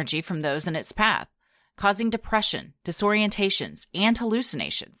suck the energy from those in its path, causing depression, disorientations, and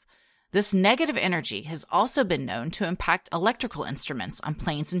hallucinations. This negative energy has also been known to impact electrical instruments on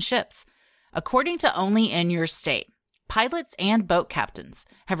planes and ships. According to Only in Your State, pilots and boat captains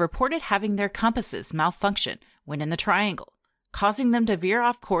have reported having their compasses malfunction when in the triangle, causing them to veer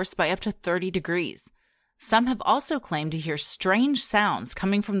off course by up to 30 degrees. Some have also claimed to hear strange sounds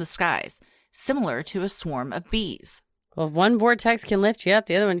coming from the skies, similar to a swarm of bees. Well, if one vortex can lift you up,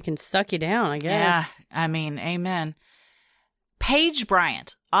 the other one can suck you down, I guess. Yeah, I mean, amen. Paige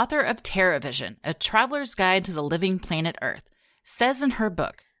Bryant, author of TerraVision, A Traveler's Guide to the Living Planet Earth, says in her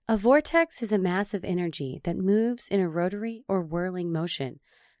book, "A vortex is a mass of energy that moves in a rotary or whirling motion,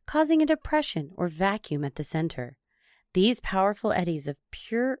 causing a depression or vacuum at the center. These powerful eddies of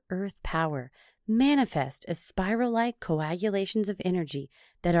pure earth power manifest as spiral-like coagulations of energy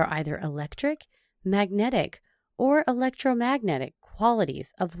that are either electric, magnetic, or electromagnetic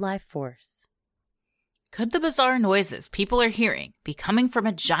qualities of life force." Could the bizarre noises people are hearing be coming from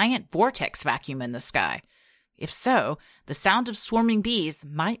a giant vortex vacuum in the sky? If so, the sound of swarming bees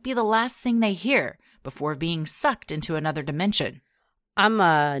might be the last thing they hear before being sucked into another dimension. I'm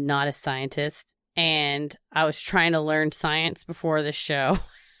not a scientist, and I was trying to learn science before this show.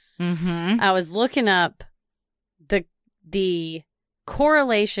 Mm-hmm. I was looking up the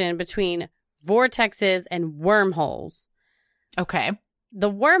correlation between vortexes and wormholes. Okay.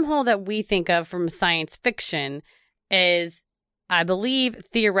 The wormhole that we think of from science fiction is, I believe,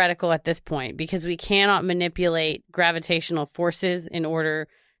 theoretical at this point because we cannot manipulate gravitational forces in order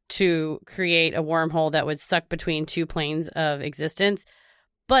to create a wormhole that would suck between two planes of existence.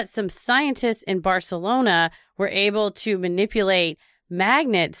 But some scientists in Barcelona were able to manipulate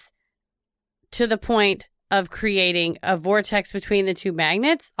magnets to the point of creating a vortex between the two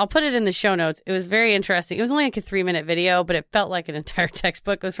magnets. I'll put it in the show notes. It was very interesting. It was only like a 3-minute video, but it felt like an entire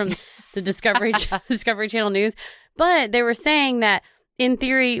textbook. It was from the Discovery Channel News. But they were saying that in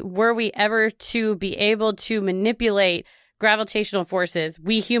theory, were we ever to be able to manipulate gravitational forces,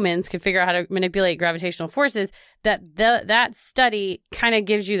 we humans can figure out how to manipulate gravitational forces, that study kind of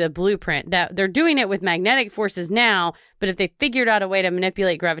gives you the blueprint that they're doing it with magnetic forces now, but if they figured out a way to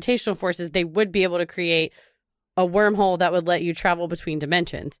manipulate gravitational forces, they would be able to create a wormhole that would let you travel between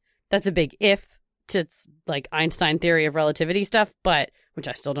dimensions. That's a big if to like Einstein theory of relativity stuff, but which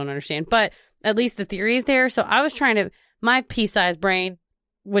I still don't understand, but at least the theory is there. So I was my pea-sized brain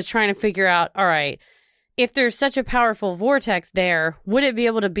was trying to figure out, all right, if there's such a powerful vortex there, would it be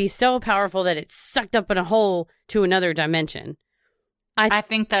able to be so powerful that it's sucked up in a hole to another dimension? I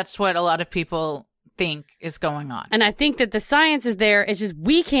think that's what a lot of people think is going on. And I think that the science is there. It's just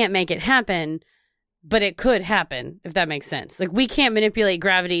we can't make it happen, but it could happen, if that makes sense. Like, we can't manipulate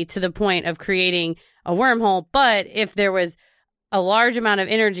gravity to the point of creating a wormhole, but if there was a large amount of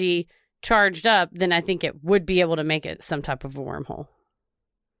energy charged up, then I think it would be able to make it some type of a wormhole.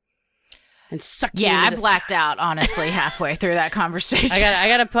 And suck you into I blacked out, honestly, halfway through that conversation.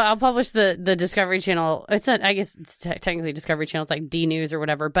 I'll publish the Discovery Channel. I guess it's technically Discovery Channel. It's like D News or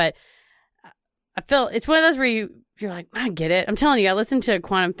whatever. But I feel it's one of those where you're like, I get it. I'm telling you, I listened to a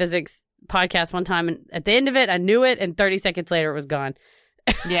quantum physics podcast one time, and at the end of it, I knew it, and 30 seconds later, it was gone.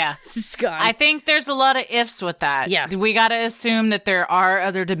 Yeah. It's just gone. I think there's a lot of ifs with that. Yeah. We got to assume that there are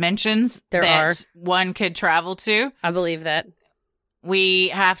other dimensions that one could travel to. I believe that. We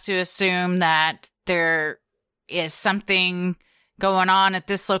have to assume that there is something going on at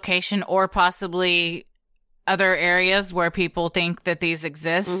this location or possibly other areas where people think that these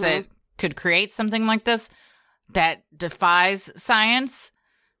exist that could create something like this that defies science.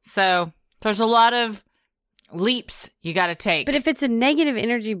 So there's a lot of leaps you got to take. But if it's a negative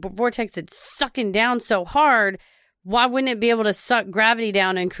energy vortex that's sucking down so hard, why wouldn't it be able to suck gravity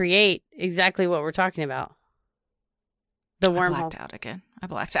down and create exactly what we're talking about? The wormhole. I blacked out again. I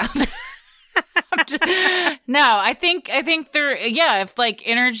blacked out. No, I think there, if like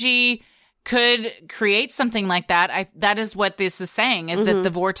energy could create something like that, that is what this is saying, is that the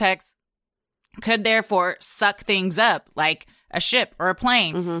vortex could therefore suck things up like a ship or a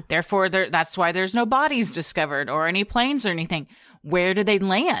plane. Therefore, that's why there's no bodies discovered or any planes or anything. Where did they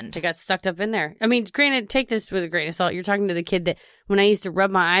land? They got sucked up in there. I mean, granted, take this with a grain of salt. You're talking to the kid that when I used to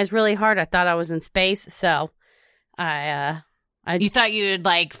rub my eyes really hard, I thought I was in space. So you thought you'd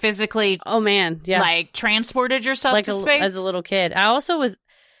like physically, like transported yourself to space as a little kid. I also was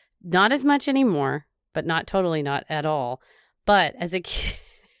not as much anymore, but not totally, not at all. But as a kid,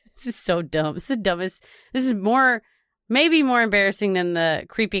 this is so dumb. This is the dumbest. This is maybe more embarrassing than the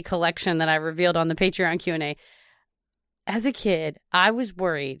creepy collection that I revealed on the Patreon Q&A. As a kid, I was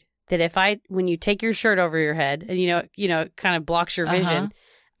worried that when you take your shirt over your head and it kind of blocks your vision,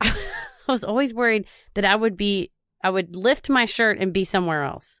 I was always worried that I would lift my shirt and be somewhere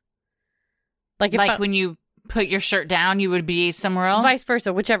else. When you put your shirt down, you would be somewhere else? Vice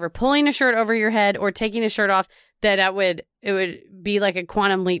versa, whichever. Pulling a shirt over your head or taking a shirt off, it would be like a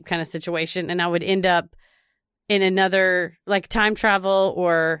quantum leap kind of situation, and I would end up in another, like, time travel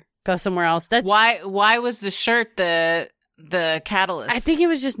or go somewhere else. That's why was the shirt the catalyst? I think it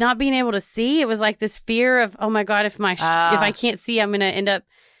was just not being able to see. It was like this fear of, oh my God, if I can't see, I'm going to end up.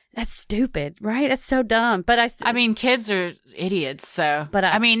 That's stupid, right? That's so dumb. But I mean, kids are idiots. So, but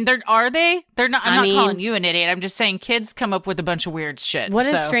I mean, are they? They're not. I'm not calling you an idiot. I'm just saying kids come up with a bunch of weird shit. What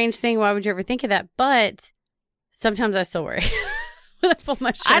a strange thing. Why would you ever think of that? But sometimes I still worry when I pull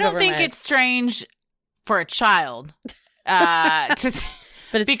my shirt I don't over think my head. it's strange for a child, but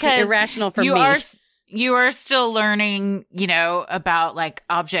it's because irrational for me. You are still learning, about like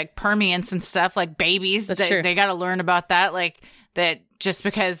object permanence and stuff. Like babies, That's true. They got to learn about that. Like that, just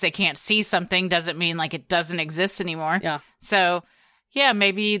because they can't see something doesn't mean like it doesn't exist anymore. Yeah. So, yeah,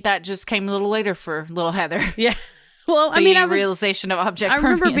 maybe that just came a little later for little Heather. Yeah. Well, realization of object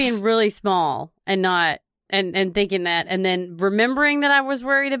permanence. I remember being really small and not and thinking that, and then remembering that I was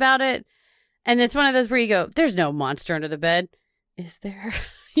worried about it. And it's one of those where you go, "There's no monster under the bed, is there?"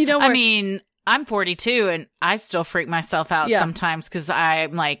 I mean, I'm 42 and I still freak myself out sometimes because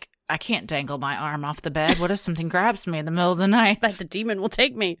I'm like, I can't dangle my arm off the bed. What if something grabs me in the middle of the night? But the demon will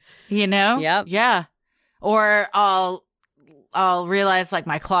take me. Yep. Yeah. Or I'll realize like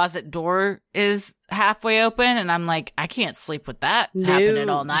my closet door is halfway open and I'm like, I can't sleep with that happening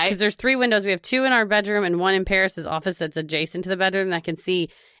all night. Because there's 3 windows. We have 2 in our bedroom and 1 in Paris's office that's adjacent to the bedroom that I can see.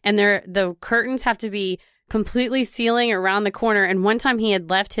 And the curtains have to be completely sealing around the corner. And one time he had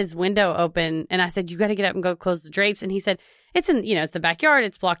left his window open and I said, "You got to get up and go close the drapes." And he said, "It's it's the backyard.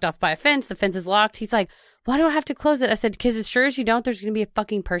 It's blocked off by a fence. The fence is locked." He's like, "Why do I have to close it?" I said, "Because as sure as you don't, there's going to be a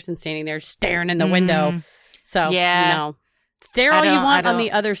fucking person standing there staring in the window." So, stare all you want on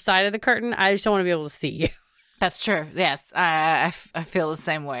the other side of the curtain. I just don't want to be able to see you. That's true. Yes. I feel the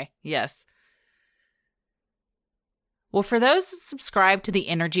same way. Yes. Well, for those that subscribe to the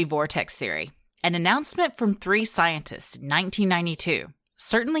energy vortex theory, an announcement from 3 scientists in 1992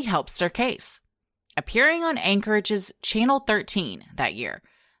 certainly helps their case. Appearing on Anchorage's Channel 13 that year,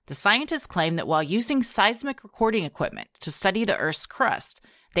 the scientists claim that while using seismic recording equipment to study the Earth's crust,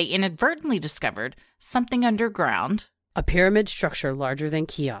 they inadvertently discovered something underground. A pyramid structure larger than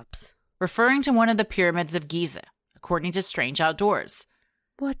Cheops. Referring to one of the pyramids of Giza, according to Strange Outdoors.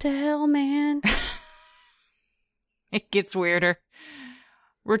 What the hell, man? It gets weirder.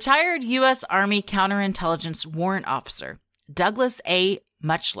 Retired U.S. Army counterintelligence warrant officer Douglas A.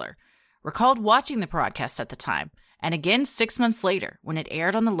 Muchler recalled watching the broadcast at the time, and again 6 months later when it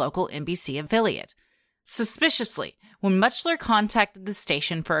aired on the local NBC affiliate. Suspiciously, when Muchler contacted the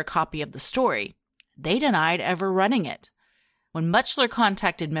station for a copy of the story, they denied ever running it. When Muchler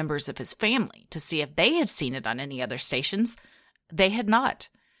contacted members of his family to see if they had seen it on any other stations, they had not.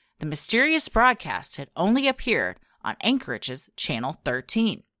 The mysterious broadcast had only appeared on Anchorage's Channel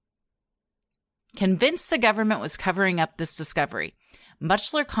 13. Convinced the government was covering up this discovery,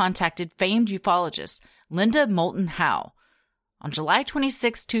 Muchler contacted famed ufologist Linda Moulton Howe. On July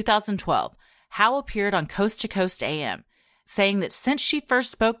 26, 2012, Howe appeared on Coast to Coast AM, saying that since she first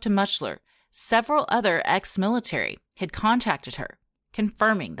spoke to Muchler, several other ex-military had contacted her,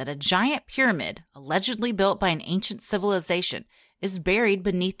 confirming that a giant pyramid, allegedly built by an ancient civilization, is buried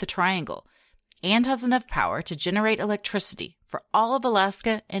beneath the triangle and has enough power to generate electricity for all of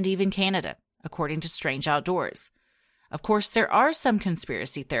Alaska and even Canada, according to Strange Outdoors. Of course, there are some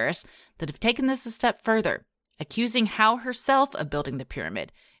conspiracy theorists that have taken this a step further, accusing Howe herself of building the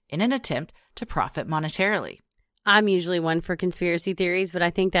pyramid in an attempt to profit monetarily. I'm usually one for conspiracy theories, but I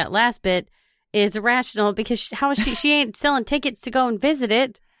think that last bit is irrational because how is she ain't selling tickets to go and visit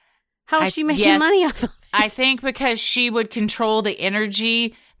it. How is she making money off of it? I think because she would control the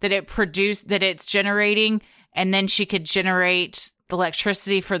energy that it produced, that it's generating, and then she could generate the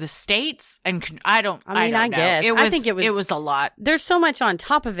electricity for the states. And I don't know. Guess. I think it was a lot. There's so much on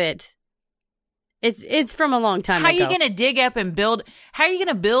top of it. It's from a long time ago. How are you going to dig up and build? How are you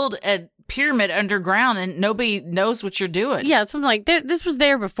going to build a pyramid underground and nobody knows what you're doing? Yeah, it's like this was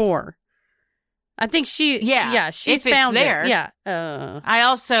there before. I think she's found there. It. Yeah.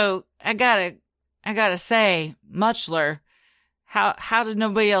 I gotta say, Muchler, how did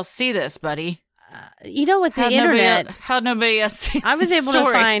nobody else see this, buddy? With the internet, how'd nobody else see I was this able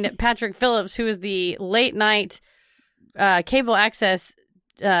story? to find Patrick Phillips, who is the late night cable access.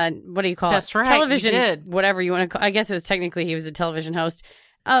 What do you call That's it? Right, television, whatever you want to call. I guess it was technically he was a television host.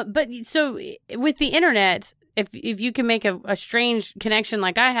 But so with the internet, if you can make a strange connection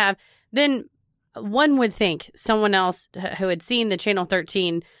like I have, then one would think someone else who had seen the Channel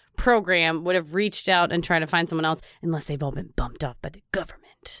 13 program would have reached out and tried to find someone else unless they've all been bumped off by the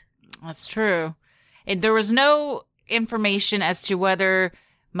government. That's true. And there was no information as to whether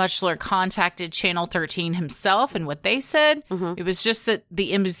Mutchler contacted Channel 13 himself and what they said. Mm-hmm. It was just that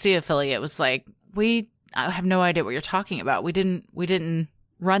the NBC affiliate was like, I have no idea what you're talking about. We didn't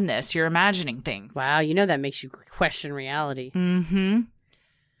run this. You're imagining things. Wow, that makes you question reality. Mm-hmm.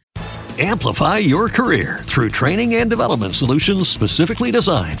 Amplify your career through training and development solutions specifically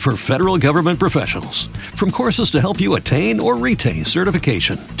designed for federal government professionals. From courses to help you attain or retain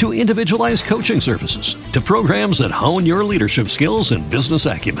certification, to individualized coaching services, to programs that hone your leadership skills and business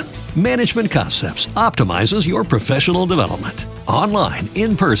acumen, Management Concepts optimizes your professional development. Online,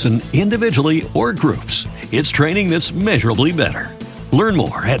 in person, individually, or groups, it's training that's measurably better. Learn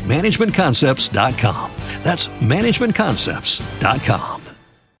more at managementconcepts.com. That's managementconcepts.com.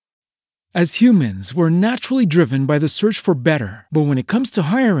 As humans, we're naturally driven by the search for better. But when it comes to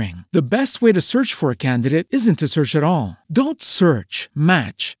hiring, the best way to search for a candidate isn't to search at all. Don't search,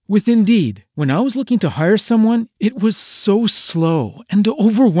 match with Indeed. When I was looking to hire someone, it was so slow and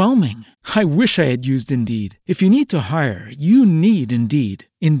overwhelming. I wish I had used Indeed. If you need to hire, you need Indeed.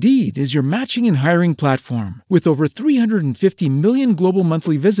 Indeed is your matching and hiring platform with over 350 million global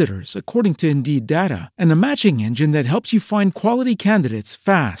monthly visitors, according to Indeed data, and a matching engine that helps you find quality candidates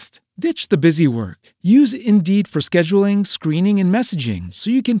fast. Ditch the busy work. Use Indeed for scheduling, screening, and messaging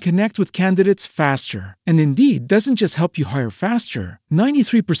so you can connect with candidates faster. And Indeed doesn't just help you hire faster.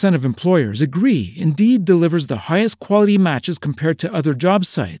 93% of employers agree Indeed delivers the highest quality matches compared to other job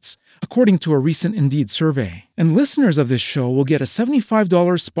sites, according to a recent Indeed survey. And listeners of this show will get a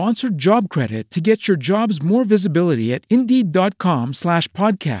 $75 sponsored job credit to get your jobs more visibility at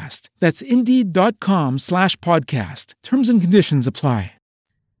Indeed.com/podcast. That's Indeed.com/podcast. Terms and conditions apply.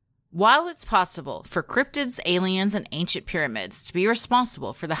 While it's possible for cryptids, aliens, and ancient pyramids to be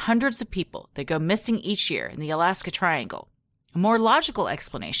responsible for the hundreds of people that go missing each year in the Alaska Triangle, a more logical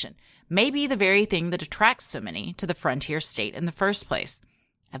explanation may be the very thing that attracts so many to the frontier state in the first place.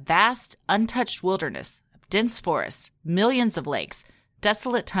 A vast, untouched wilderness of dense forests, millions of lakes,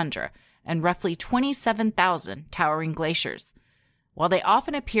 desolate tundra, and roughly 27,000 towering glaciers. While they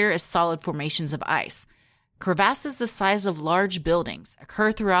often appear as solid formations of ice, crevasses the size of large buildings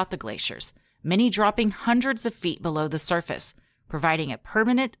occur throughout the glaciers, many dropping hundreds of feet below the surface, providing a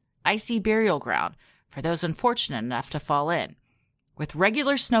permanent, icy burial ground for those unfortunate enough to fall in. With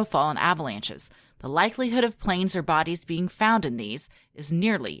regular snowfall and avalanches, the likelihood of planes or bodies being found in these is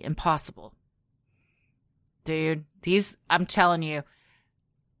nearly impossible. Dude, these, I'm telling you,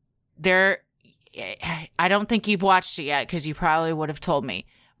 I don't think you've watched it yet because you probably would have told me,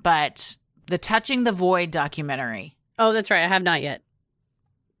 but the Touching the Void documentary. Oh, that's right. I have not yet.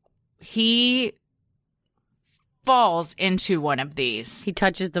 He falls into one of these. He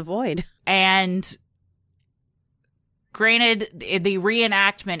touches the void. And granted, the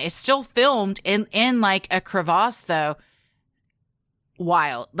reenactment is still filmed in like a crevasse, though.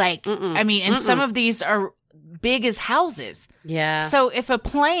 Wild. Like, I mean, and some of these are big as houses. Yeah. So if a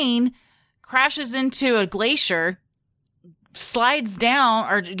plane crashes into a glacier, slides down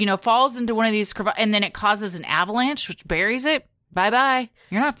or, falls into one of these and then it causes an avalanche, which buries it, bye-bye.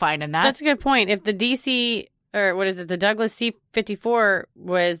 You're not finding that. That's a good point. If the the Douglas C-54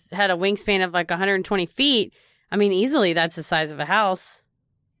 had a wingspan of like 120 feet, I mean, easily that's the size of a house.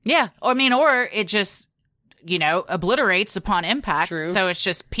 Yeah. Or it just, obliterates upon impact. True. So it's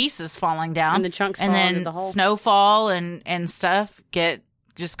just pieces falling down. And the chunks fall into the hole. And then snowfall and stuff get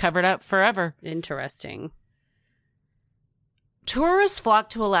just covered up forever. Interesting. Tourists flock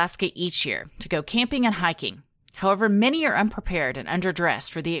to Alaska each year to go camping and hiking. However, many are unprepared and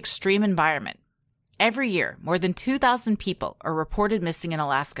underdressed for the extreme environment. Every year, more than 2,000 people are reported missing in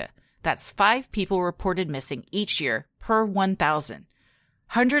Alaska. That's 5 people reported missing each year per 1,000.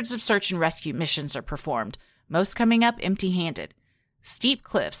 Hundreds of search and rescue missions are performed, most coming up empty-handed. Steep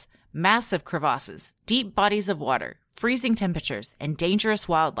cliffs, massive crevasses, deep bodies of water, freezing temperatures, and dangerous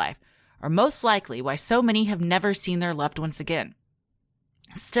wildlife are most likely why so many have never seen their loved ones again.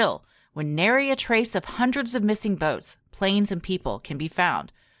 Still, when nary a trace of hundreds of missing boats, planes, and people can be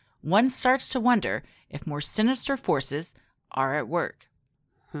found, one starts to wonder if more sinister forces are at work.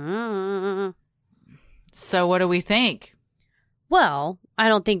 So what do we think? Well, I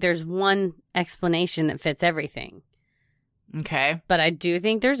don't think there's one explanation that fits everything. Okay. But I do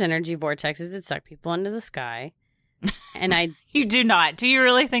think there's energy vortexes that suck people into the sky. And You do not. Do you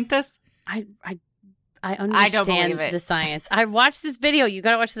really think this? I understand the science. I watched this video. You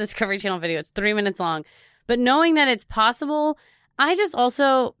got to watch the Discovery Channel video. It's 3 minutes long. But knowing that it's possible, I just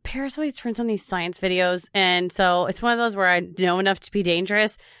also, Paris always turns on these science videos. And so it's one of those where I know enough to be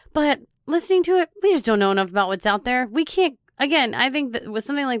dangerous. But listening to it, we just don't know enough about what's out there. We can't, again, I think that with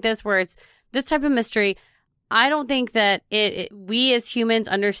something like this, where it's this type of mystery, I don't think that we as humans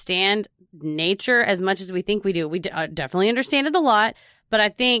understand nature as much as we think we do. We definitely understand it a lot. But I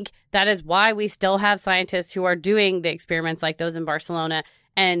think that is why we still have scientists who are doing the experiments like those in Barcelona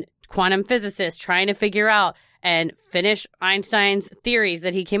and quantum physicists trying to figure out and finish Einstein's theories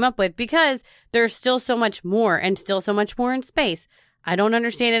that he came up with, because there's still so much more and still so much more in space. I don't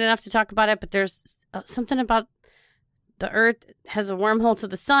understand it enough to talk about it, but there's something about the Earth has a wormhole to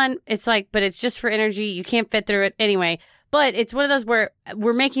the sun. It's like, but it's just for energy. You can't fit through it anyway. But it's one of those where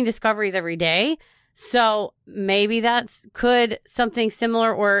we're making discoveries every day. So maybe could something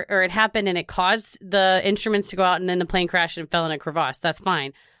similar, or it happened and it caused the instruments to go out and then the plane crashed and fell in a crevasse. That's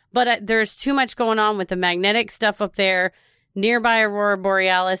fine. But there's too much going on with the magnetic stuff up there, nearby Aurora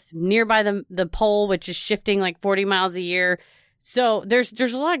Borealis, nearby the pole, which is shifting like 40 miles a year. So there's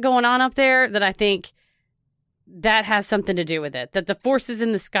a lot going on up there that I think that has something to do with it, that the forces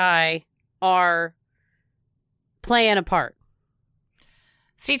in the sky are playing a part.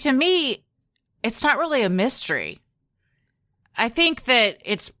 See, to me, it's not really a mystery. I think that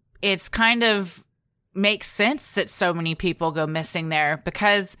it's kind of makes sense that so many people go missing there,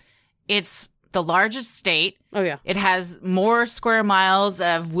 because it's the largest state. Oh, yeah. It has more square miles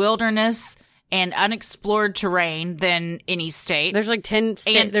of wilderness and unexplored terrain than any state. There's like 10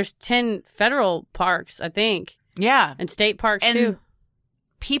 there's 10 federal parks, I think. Yeah. And state parks, and too.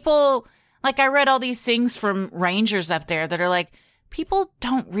 People, like, I read all these things from rangers up there that are like, people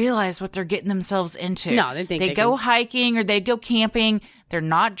don't realize what they're getting themselves into. No, they think they go hiking or they go camping. They're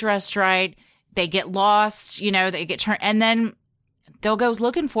not dressed right. They get lost, they get turned, and then they'll go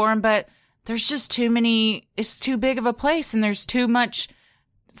looking for them, but there's just too many, it's too big of a place, and there's too much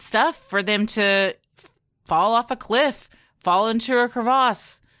stuff for them to fall off a cliff, fall into a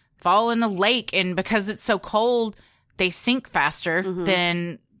crevasse, fall in a lake, and because it's so cold, they sink faster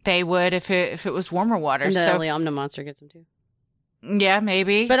than they would if it was warmer water. And the Liamna monster gets them too. Yeah,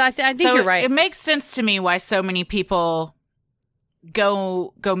 maybe. But I think you're right. It makes sense to me why so many people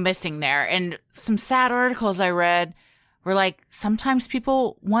go missing there. And some sad articles I read were like, sometimes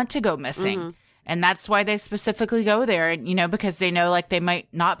people want to go missing, and that's why they specifically go there, and because they know like they might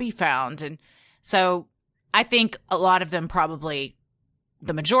not be found. And so I think a lot of them, probably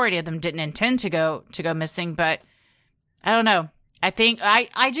the majority of them, didn't intend to go missing, but I don't know.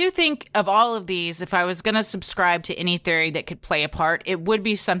 I do think of all of these, if I was going to subscribe to any theory that could play a part, it would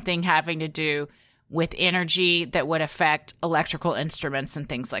be something having to do with energy that would affect electrical instruments and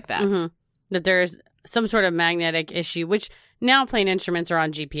things like that. That there's some sort of magnetic issue, which now plane instruments are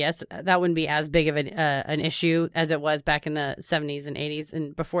on GPS. That wouldn't be as big of an issue as it was back in the 70s and 80s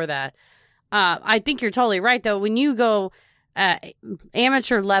and before that. I think you're totally right, though. When you go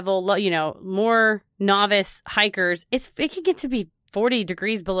amateur level, more novice hikers, it can get to be 40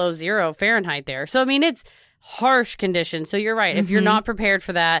 degrees below 0 Fahrenheit there. So, I mean, it's harsh conditions. So you're right. If you're not prepared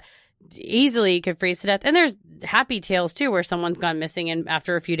for that, easily you could freeze to death. And there's happy tales too, where someone's gone missing and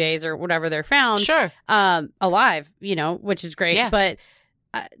after a few days or whatever they're found alive, which is great. Yeah. But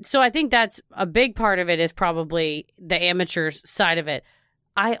so I think that's a big part of it, is probably the amateurs side of it.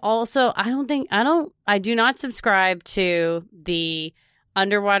 I do not subscribe to the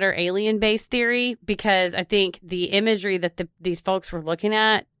underwater alien base theory, because I think the imagery that these folks were looking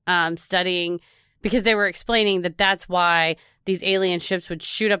at, studying, because they were explaining that that's why these alien ships would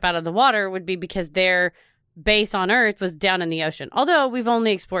shoot up out of the water, would be because their base on Earth was down in the ocean. Although we've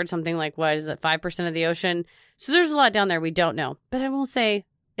only explored something like, 5% of the ocean? So there's a lot down there we don't know. But I will say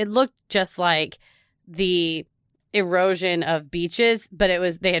it looked just like the erosion of beaches,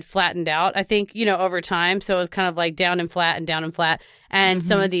 but they had flattened out, I think, over time. So it was kind of like down and flat and down and flat. And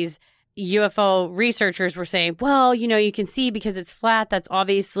some of these UFO researchers were saying, well, you can see because it's flat, that's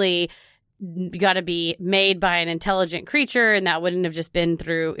obviously got to be made by an intelligent creature, and that wouldn't have just been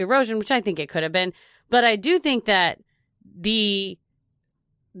through erosion, which I think it could have been. But I do think that there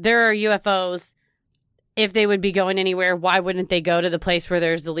are UFOs. If they would be going anywhere, why wouldn't they go to the place where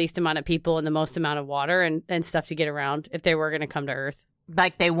there's the least amount of people and the most amount of water and stuff to get around if they were going to come to Earth?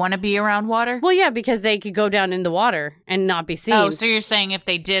 Like they want to be around water? Well, yeah, because they could go down in the water and not be seen. Oh, so you're saying if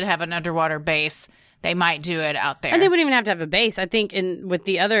they did have an underwater base, they might do it out there. And they wouldn't even have to have a base. I think with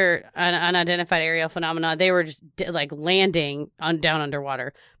the other unidentified aerial phenomena, they were just like landing down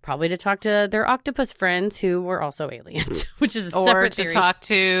underwater, probably to talk to their octopus friends who were also aliens, which is a separate theory. Or to talk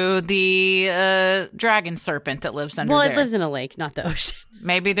to the dragon serpent that lives under there. Well, it lives in a lake, not the ocean.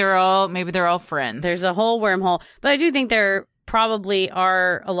 Maybe they're all friends. There's a whole wormhole. But I do think there probably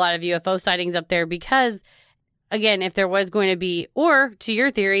are a lot of UFO sightings up there because, again, if there was going to be, or to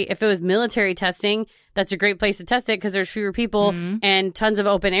your theory, if it was military testing, that's a great place to test it because there's fewer people and tons of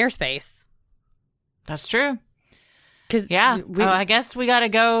open airspace. That's true. Yeah. I guess we got to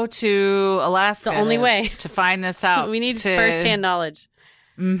go to Alaska. The only way to find this out. We need firsthand knowledge.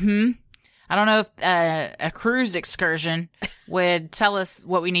 Mm-hmm. I don't know if a cruise excursion would tell us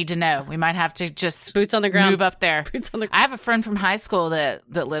what we need to know. We might have to just boots on the ground, move up there. Boots on the ground. I have a friend from high school that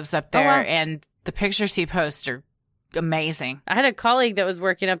lives up there, and the pictures he posts are amazing. I had a colleague that was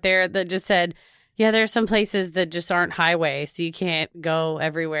working up there that just said, yeah, there's some places that just aren't highways, so you can't go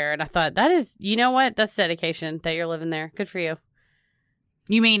everywhere. And I thought, that is, you know what? That's dedication that you're living there. Good for you.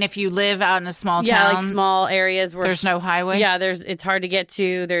 You mean if you live out in a small town? Yeah, like small areas where there's no highway? Yeah, it's hard to get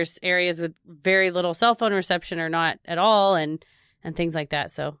to. There's areas with very little cell phone reception or not at all and things like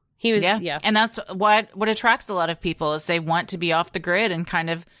that. So he was, yeah. And that's what attracts a lot of people is they want to be off the grid and kind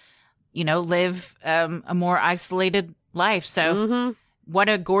of, live a more isolated life. So what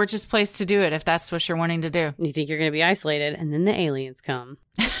a gorgeous place to do it if that's what you're wanting to do. You think you're going to be isolated, and then the aliens come.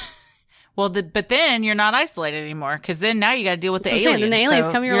 Well, but then you're not isolated anymore because then now you got to deal with the aliens. Then the aliens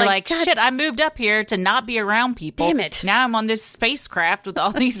come, you're like, shit, I moved up here to not be around people. Damn it. Now I'm on this spacecraft with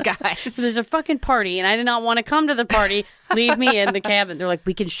all these guys. So there's a fucking party, and I did not want to come to the party. Leave me in the cabin. They're like,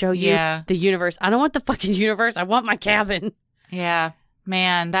 we can show you the universe. I don't want the fucking universe. I want my cabin. Yeah.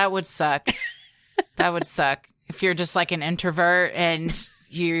 Man, that would suck. That would suck. If you're just like an introvert and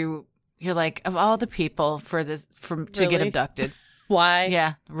you're like, of all the people to get abducted. Why?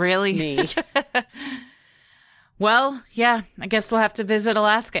 Yeah. Really? Me. Well, yeah, I guess we'll have to visit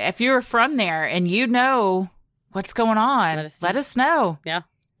Alaska. If you're from there and you know what's going on, let us know. Yeah.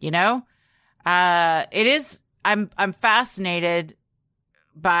 It is, I'm fascinated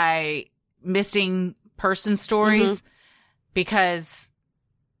by missing person stories because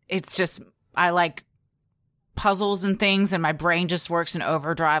it's just, I like puzzles and things and my brain just works in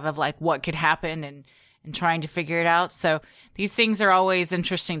overdrive of like what could happen and trying to figure it out. So these things are always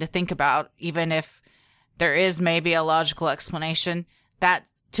interesting to think about, even if there is maybe a logical explanation. That,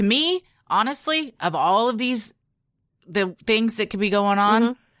 to me, honestly, of all of the things that could be going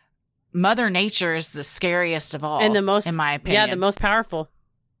on, Mother Nature is the scariest of all. And the most, in my opinion. Yeah, the most powerful.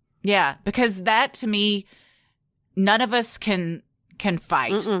 Yeah, because that, to me, none of us can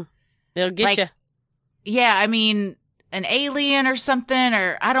fight. It'll get you. Yeah, I mean, an alien or something,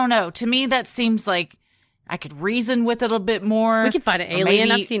 or I don't know. To me, that seems like I could reason with it a bit more. We could fight an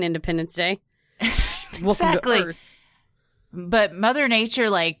alien. I've seen Independence Day. Exactly. But Mother Nature,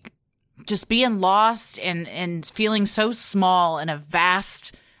 like, just being lost and feeling so small in a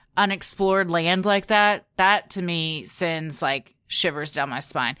vast, unexplored land like that to me sends, like, shivers down my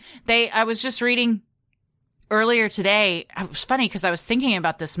spine. I was just reading earlier today. It was funny because I was thinking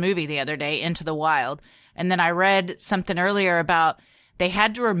about this movie the other day, Into the Wild. And then I read something earlier about they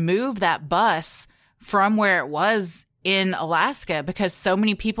had to remove that bus from where it was in Alaska because so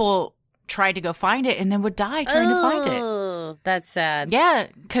many people tried to go find it and then would die trying to find it. Oh, that's sad. Yeah,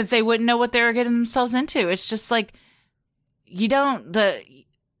 because they wouldn't know what they were getting themselves into. It's just like, the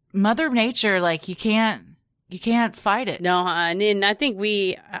Mother Nature, like, you can't fight it. No, and I think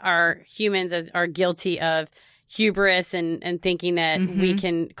we humans are guilty of hubris and thinking that we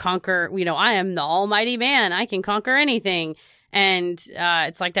can conquer, I am the almighty man. I can conquer anything. And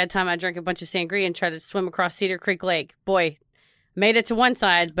it's like that time I drank a bunch of sangria and tried to swim across Cedar Creek Lake. Boy, made it to one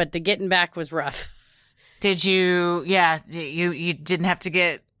side, but the getting back was rough. Did you, you didn't have to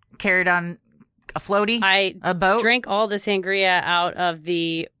get carried on a floaty? A boat? Drank all the sangria out of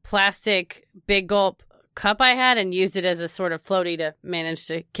the plastic big gulp cup I had and used it as a sort of floaty to manage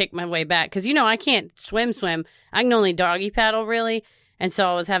to kick my way back. Because, I can't swim. I can only doggy paddle, really. And so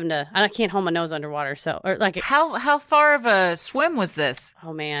I was I can't hold my nose underwater. How far of a swim was this?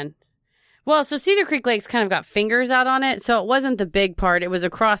 Oh, man. Well, so Cedar Creek Lake's kind of got fingers out on it. So it wasn't the big part. It was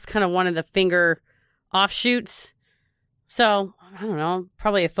across kind of one of the finger offshoots. So, I don't know,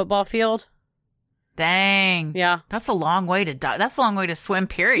 probably a football field. Dang. Yeah. That's a long way to die. That's a long way to swim,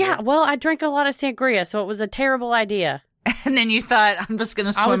 period. Yeah, well, I drank a lot of sangria, so it was a terrible idea. And then you thought, I'm just going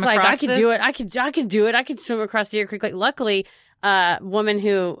to swim across I was like, I could do it. I could do it. I could swim across Cedar Creek Lake. Luckily, a woman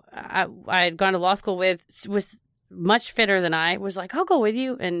who I had gone to law school with was much fitter than I, was like, I'll go with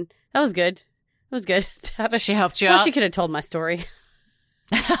you. And that was good. It was good. She helped you out? Well, she could have told my story.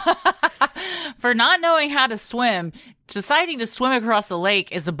 For not knowing how to swim, deciding to swim across the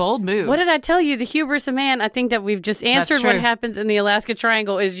lake is a bold move. What did I tell you? The hubris of man. I think that we've just answered what happens in the Alaska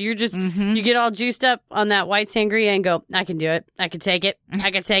Triangle is you just, you get all juiced up on that white sangria and go, I can do it. I can take it.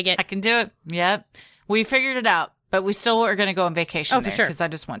 I can take it. I can do it. Yep. We figured it out. But we still are going to go on vacation for sure. because I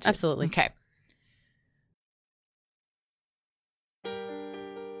just want to. Absolutely. Okay.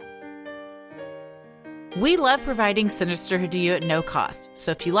 We love providing Sinisterhood to you at no cost,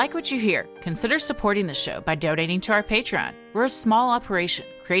 so if you like what you hear, consider supporting the show by donating to our Patreon. We're a small operation,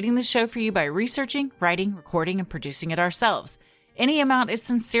 creating the show for you by researching, writing, recording, and producing it ourselves. Any amount is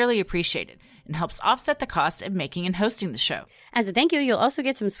sincerely appreciated and helps offset the cost of making and hosting the show. As a thank you, you'll also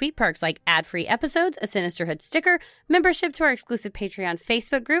get some sweet perks like ad-free episodes, a Sinisterhood sticker, membership to our exclusive Patreon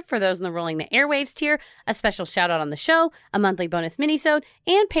Facebook group for those in the Rolling the Airwaves tier, a special shout-out on the show, a monthly bonus minisode,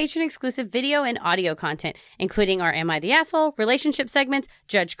 and patron-exclusive video and audio content, including our Am I the Asshole, relationship segments,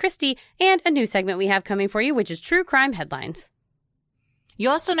 Judge Christie, and a new segment we have coming for you, which is True Crime Headlines. You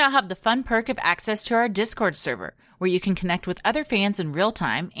also now have the fun perk of access to our Discord server, where you can connect with other fans in real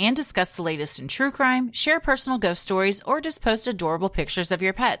time and discuss the latest in true crime, share personal ghost stories, or just post adorable pictures of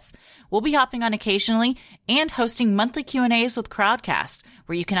your pets. We'll be hopping on occasionally and hosting monthly Q&As with Crowdcast,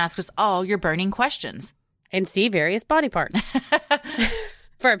 where you can ask us all your burning questions. And see various body parts.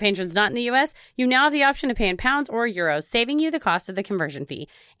 For our patrons not in the U.S., you now have the option to pay in pounds or euros, saving you the cost of the conversion fee.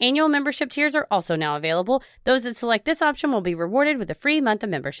 Annual membership tiers are also now available. Those that select this option will be rewarded with a free month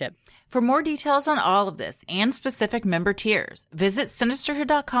of membership. For more details on all of this and specific member tiers, visit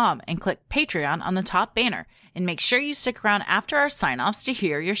Sinisterhood.com and click Patreon on the top banner. And make sure you stick around after our sign-offs to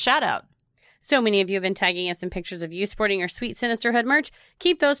hear your shout-out. So many of you have been tagging us in pictures of you sporting your sweet Sinisterhood merch.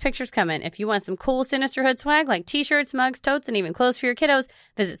 Keep those pictures coming. If you want some cool Sinisterhood swag like t-shirts, mugs, totes, and even clothes for your kiddos,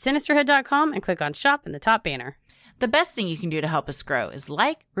 visit Sinisterhood.com and click on Shop in the top banner. The best thing you can do to help us grow is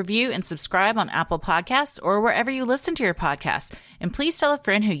like, review, and subscribe on Apple Podcasts or wherever you listen to your podcasts. And please tell a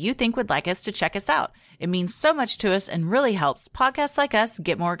friend who you think would like us to check us out. It means so much to us and really helps podcasts like us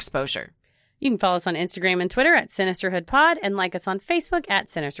get more exposure. You can follow us on Instagram and Twitter at SinisterhoodPod and like us on Facebook at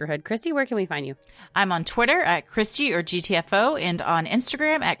Sinisterhood. Christy, where can we find you? I'm on Twitter at Christy or GTFO and on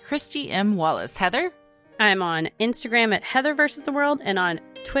Instagram at Christy M. Wallace. Heather? I'm on Instagram at Heather vs. the World and on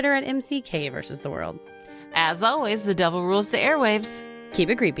Twitter at MCK vs. the World. As always, the devil rules the airwaves.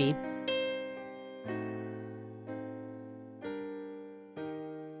 Keep it creepy.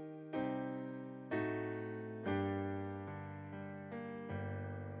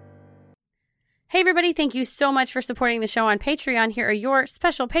 Hey everybody, thank you so much for supporting the show on Patreon. Here are your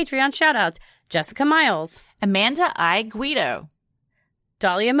special Patreon shoutouts. Jessica Miles, Amanda I. Guido,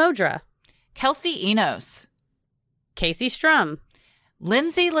 Dahlia Modra, Kelsey Enos, Casey Strum,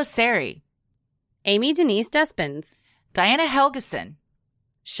 Lindsay Lasseri, Amy Denise Despins, Diana Helgeson,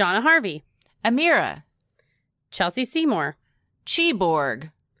 Shauna Harvey, Amira, Chelsea Seymour, Chi Borg,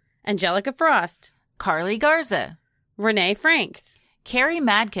 Angelica Frost, Carly Garza, Renee Franks, Carrie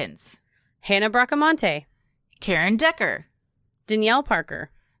Madkins, Hannah Bracamonte, Karen Decker, Danielle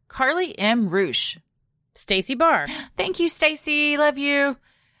Parker, Carly M. Roosh, Stacy Barr, thank you, Stacy, love you,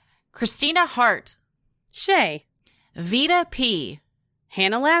 Christina Hart, Shay, Vita P.,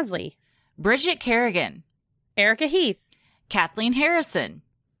 Hannah Lasley, Bridget Kerrigan, Erica Heath, Kathleen Harrison,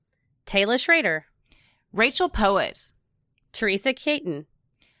 Taylor Schrader, Rachel Poet, Teresa Caton,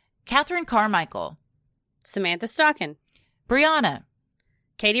 Catherine Carmichael, Samantha Stockin, Brianna,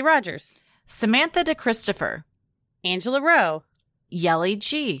 Katie Rogers, Samantha DeChristopher, Angela Rowe, Yelly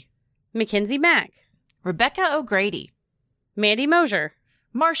G., Mackenzie Mack, Rebecca O'Grady, Mandy Mosier,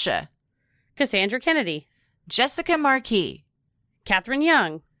 Marcia, Cassandra Kennedy, Jessica Marquis, Catherine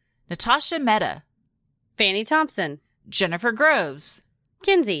Young, Natasha Mehta, Fanny Thompson, Jennifer Groves,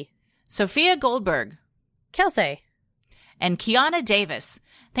 Kinsey, Sophia Goldberg, Kelsey, and Kiana Davis.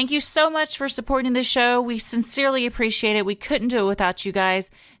 Thank you so much for supporting the show. We sincerely appreciate it. We couldn't do it without you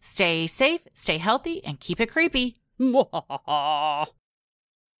guys. Stay safe, stay healthy, and keep it creepy.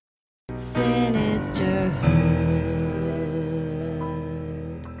 Sinisterhood.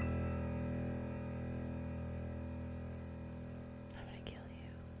 I'm gonna kill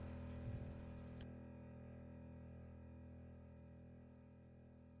you.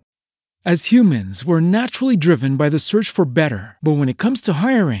 As humans, we're naturally driven by the search for better. But when it comes to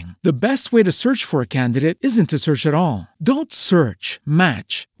hiring, the best way to search for a candidate isn't to search at all. Don't search,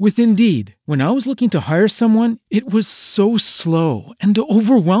 match with Indeed. When I was looking to hire someone, it was so slow and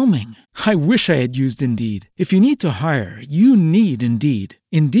overwhelming. I wish I had used Indeed. If you need to hire, you need Indeed.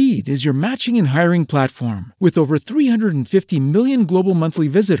 Indeed is your matching and hiring platform with over 350 million global monthly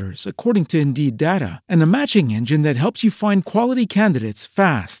visitors, according to Indeed data, and a matching engine that helps you find quality candidates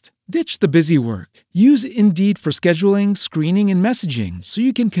fast. Ditch the busy work. Use Indeed for scheduling, screening, and messaging so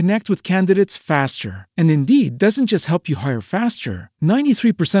you can connect with candidates faster. And Indeed doesn't just help you hire faster.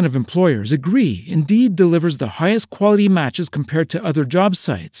 93% of employers agree Indeed delivers the highest quality matches compared to other job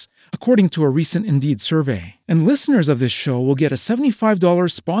sites, according to a recent Indeed survey. And listeners of this show will get a $75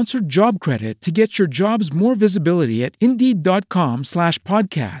 sponsored job credit to get your jobs more visibility at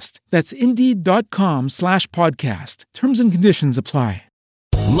Indeed.com/podcast. That's Indeed.com/podcast. Terms and conditions apply.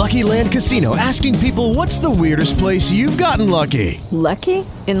 Lucky Land Casino, asking people, what's the weirdest place you've gotten lucky? Lucky?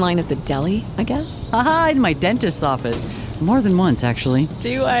 In line at the deli, I guess? Aha, in my dentist's office. More than once, actually.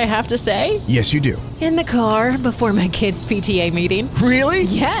 Do I have to say? Yes, you do. In the car before my kids' PTA meeting. Really?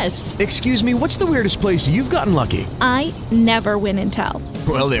 Yes. Excuse me, what's the weirdest place you've gotten lucky? I never win and tell.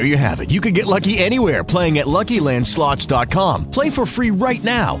 Well, there you have it. You can get lucky anywhere, playing at LuckyLandSlots.com. Play for free right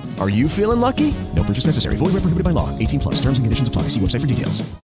now. Are you feeling lucky? No purchase necessary. Void where prohibited by law. 18+. Terms and conditions apply. See website for details.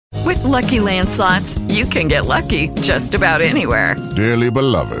 With Lucky Land Slots, you can get lucky just about anywhere. Dearly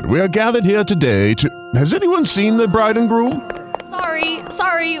beloved, we are gathered here today to... Has anyone seen the bride and groom?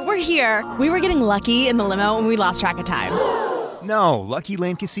 Sorry, we're here. We were getting lucky in the limo and we lost track of time. No, Lucky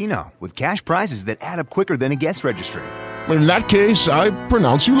Land Casino, with cash prizes that add up quicker than a guest registry. In that case, I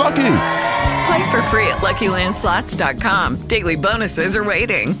pronounce you lucky. Play for free at LuckyLandSlots.com. Daily bonuses are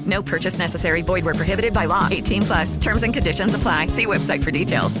waiting. No purchase necessary. Void where prohibited by law. 18+. Terms and conditions apply. See website for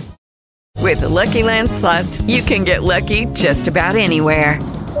details. With Lucky Land Slots, you can get lucky just about anywhere.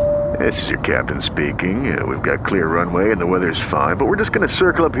 This is your captain speaking. We've got clear runway and the weather's fine, but we're just going to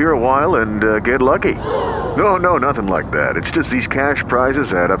circle up here a while and get lucky. No, nothing like that. It's just these cash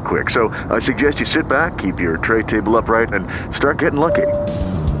prizes add up quick. So I suggest you sit back, keep your tray table upright, and start getting lucky.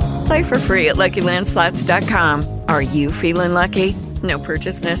 Play for free at LuckyLandSlots.com. Are you feeling lucky? No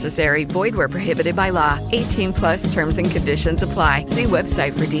purchase necessary. Void where prohibited by law. 18+ terms and conditions apply. See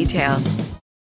website for details.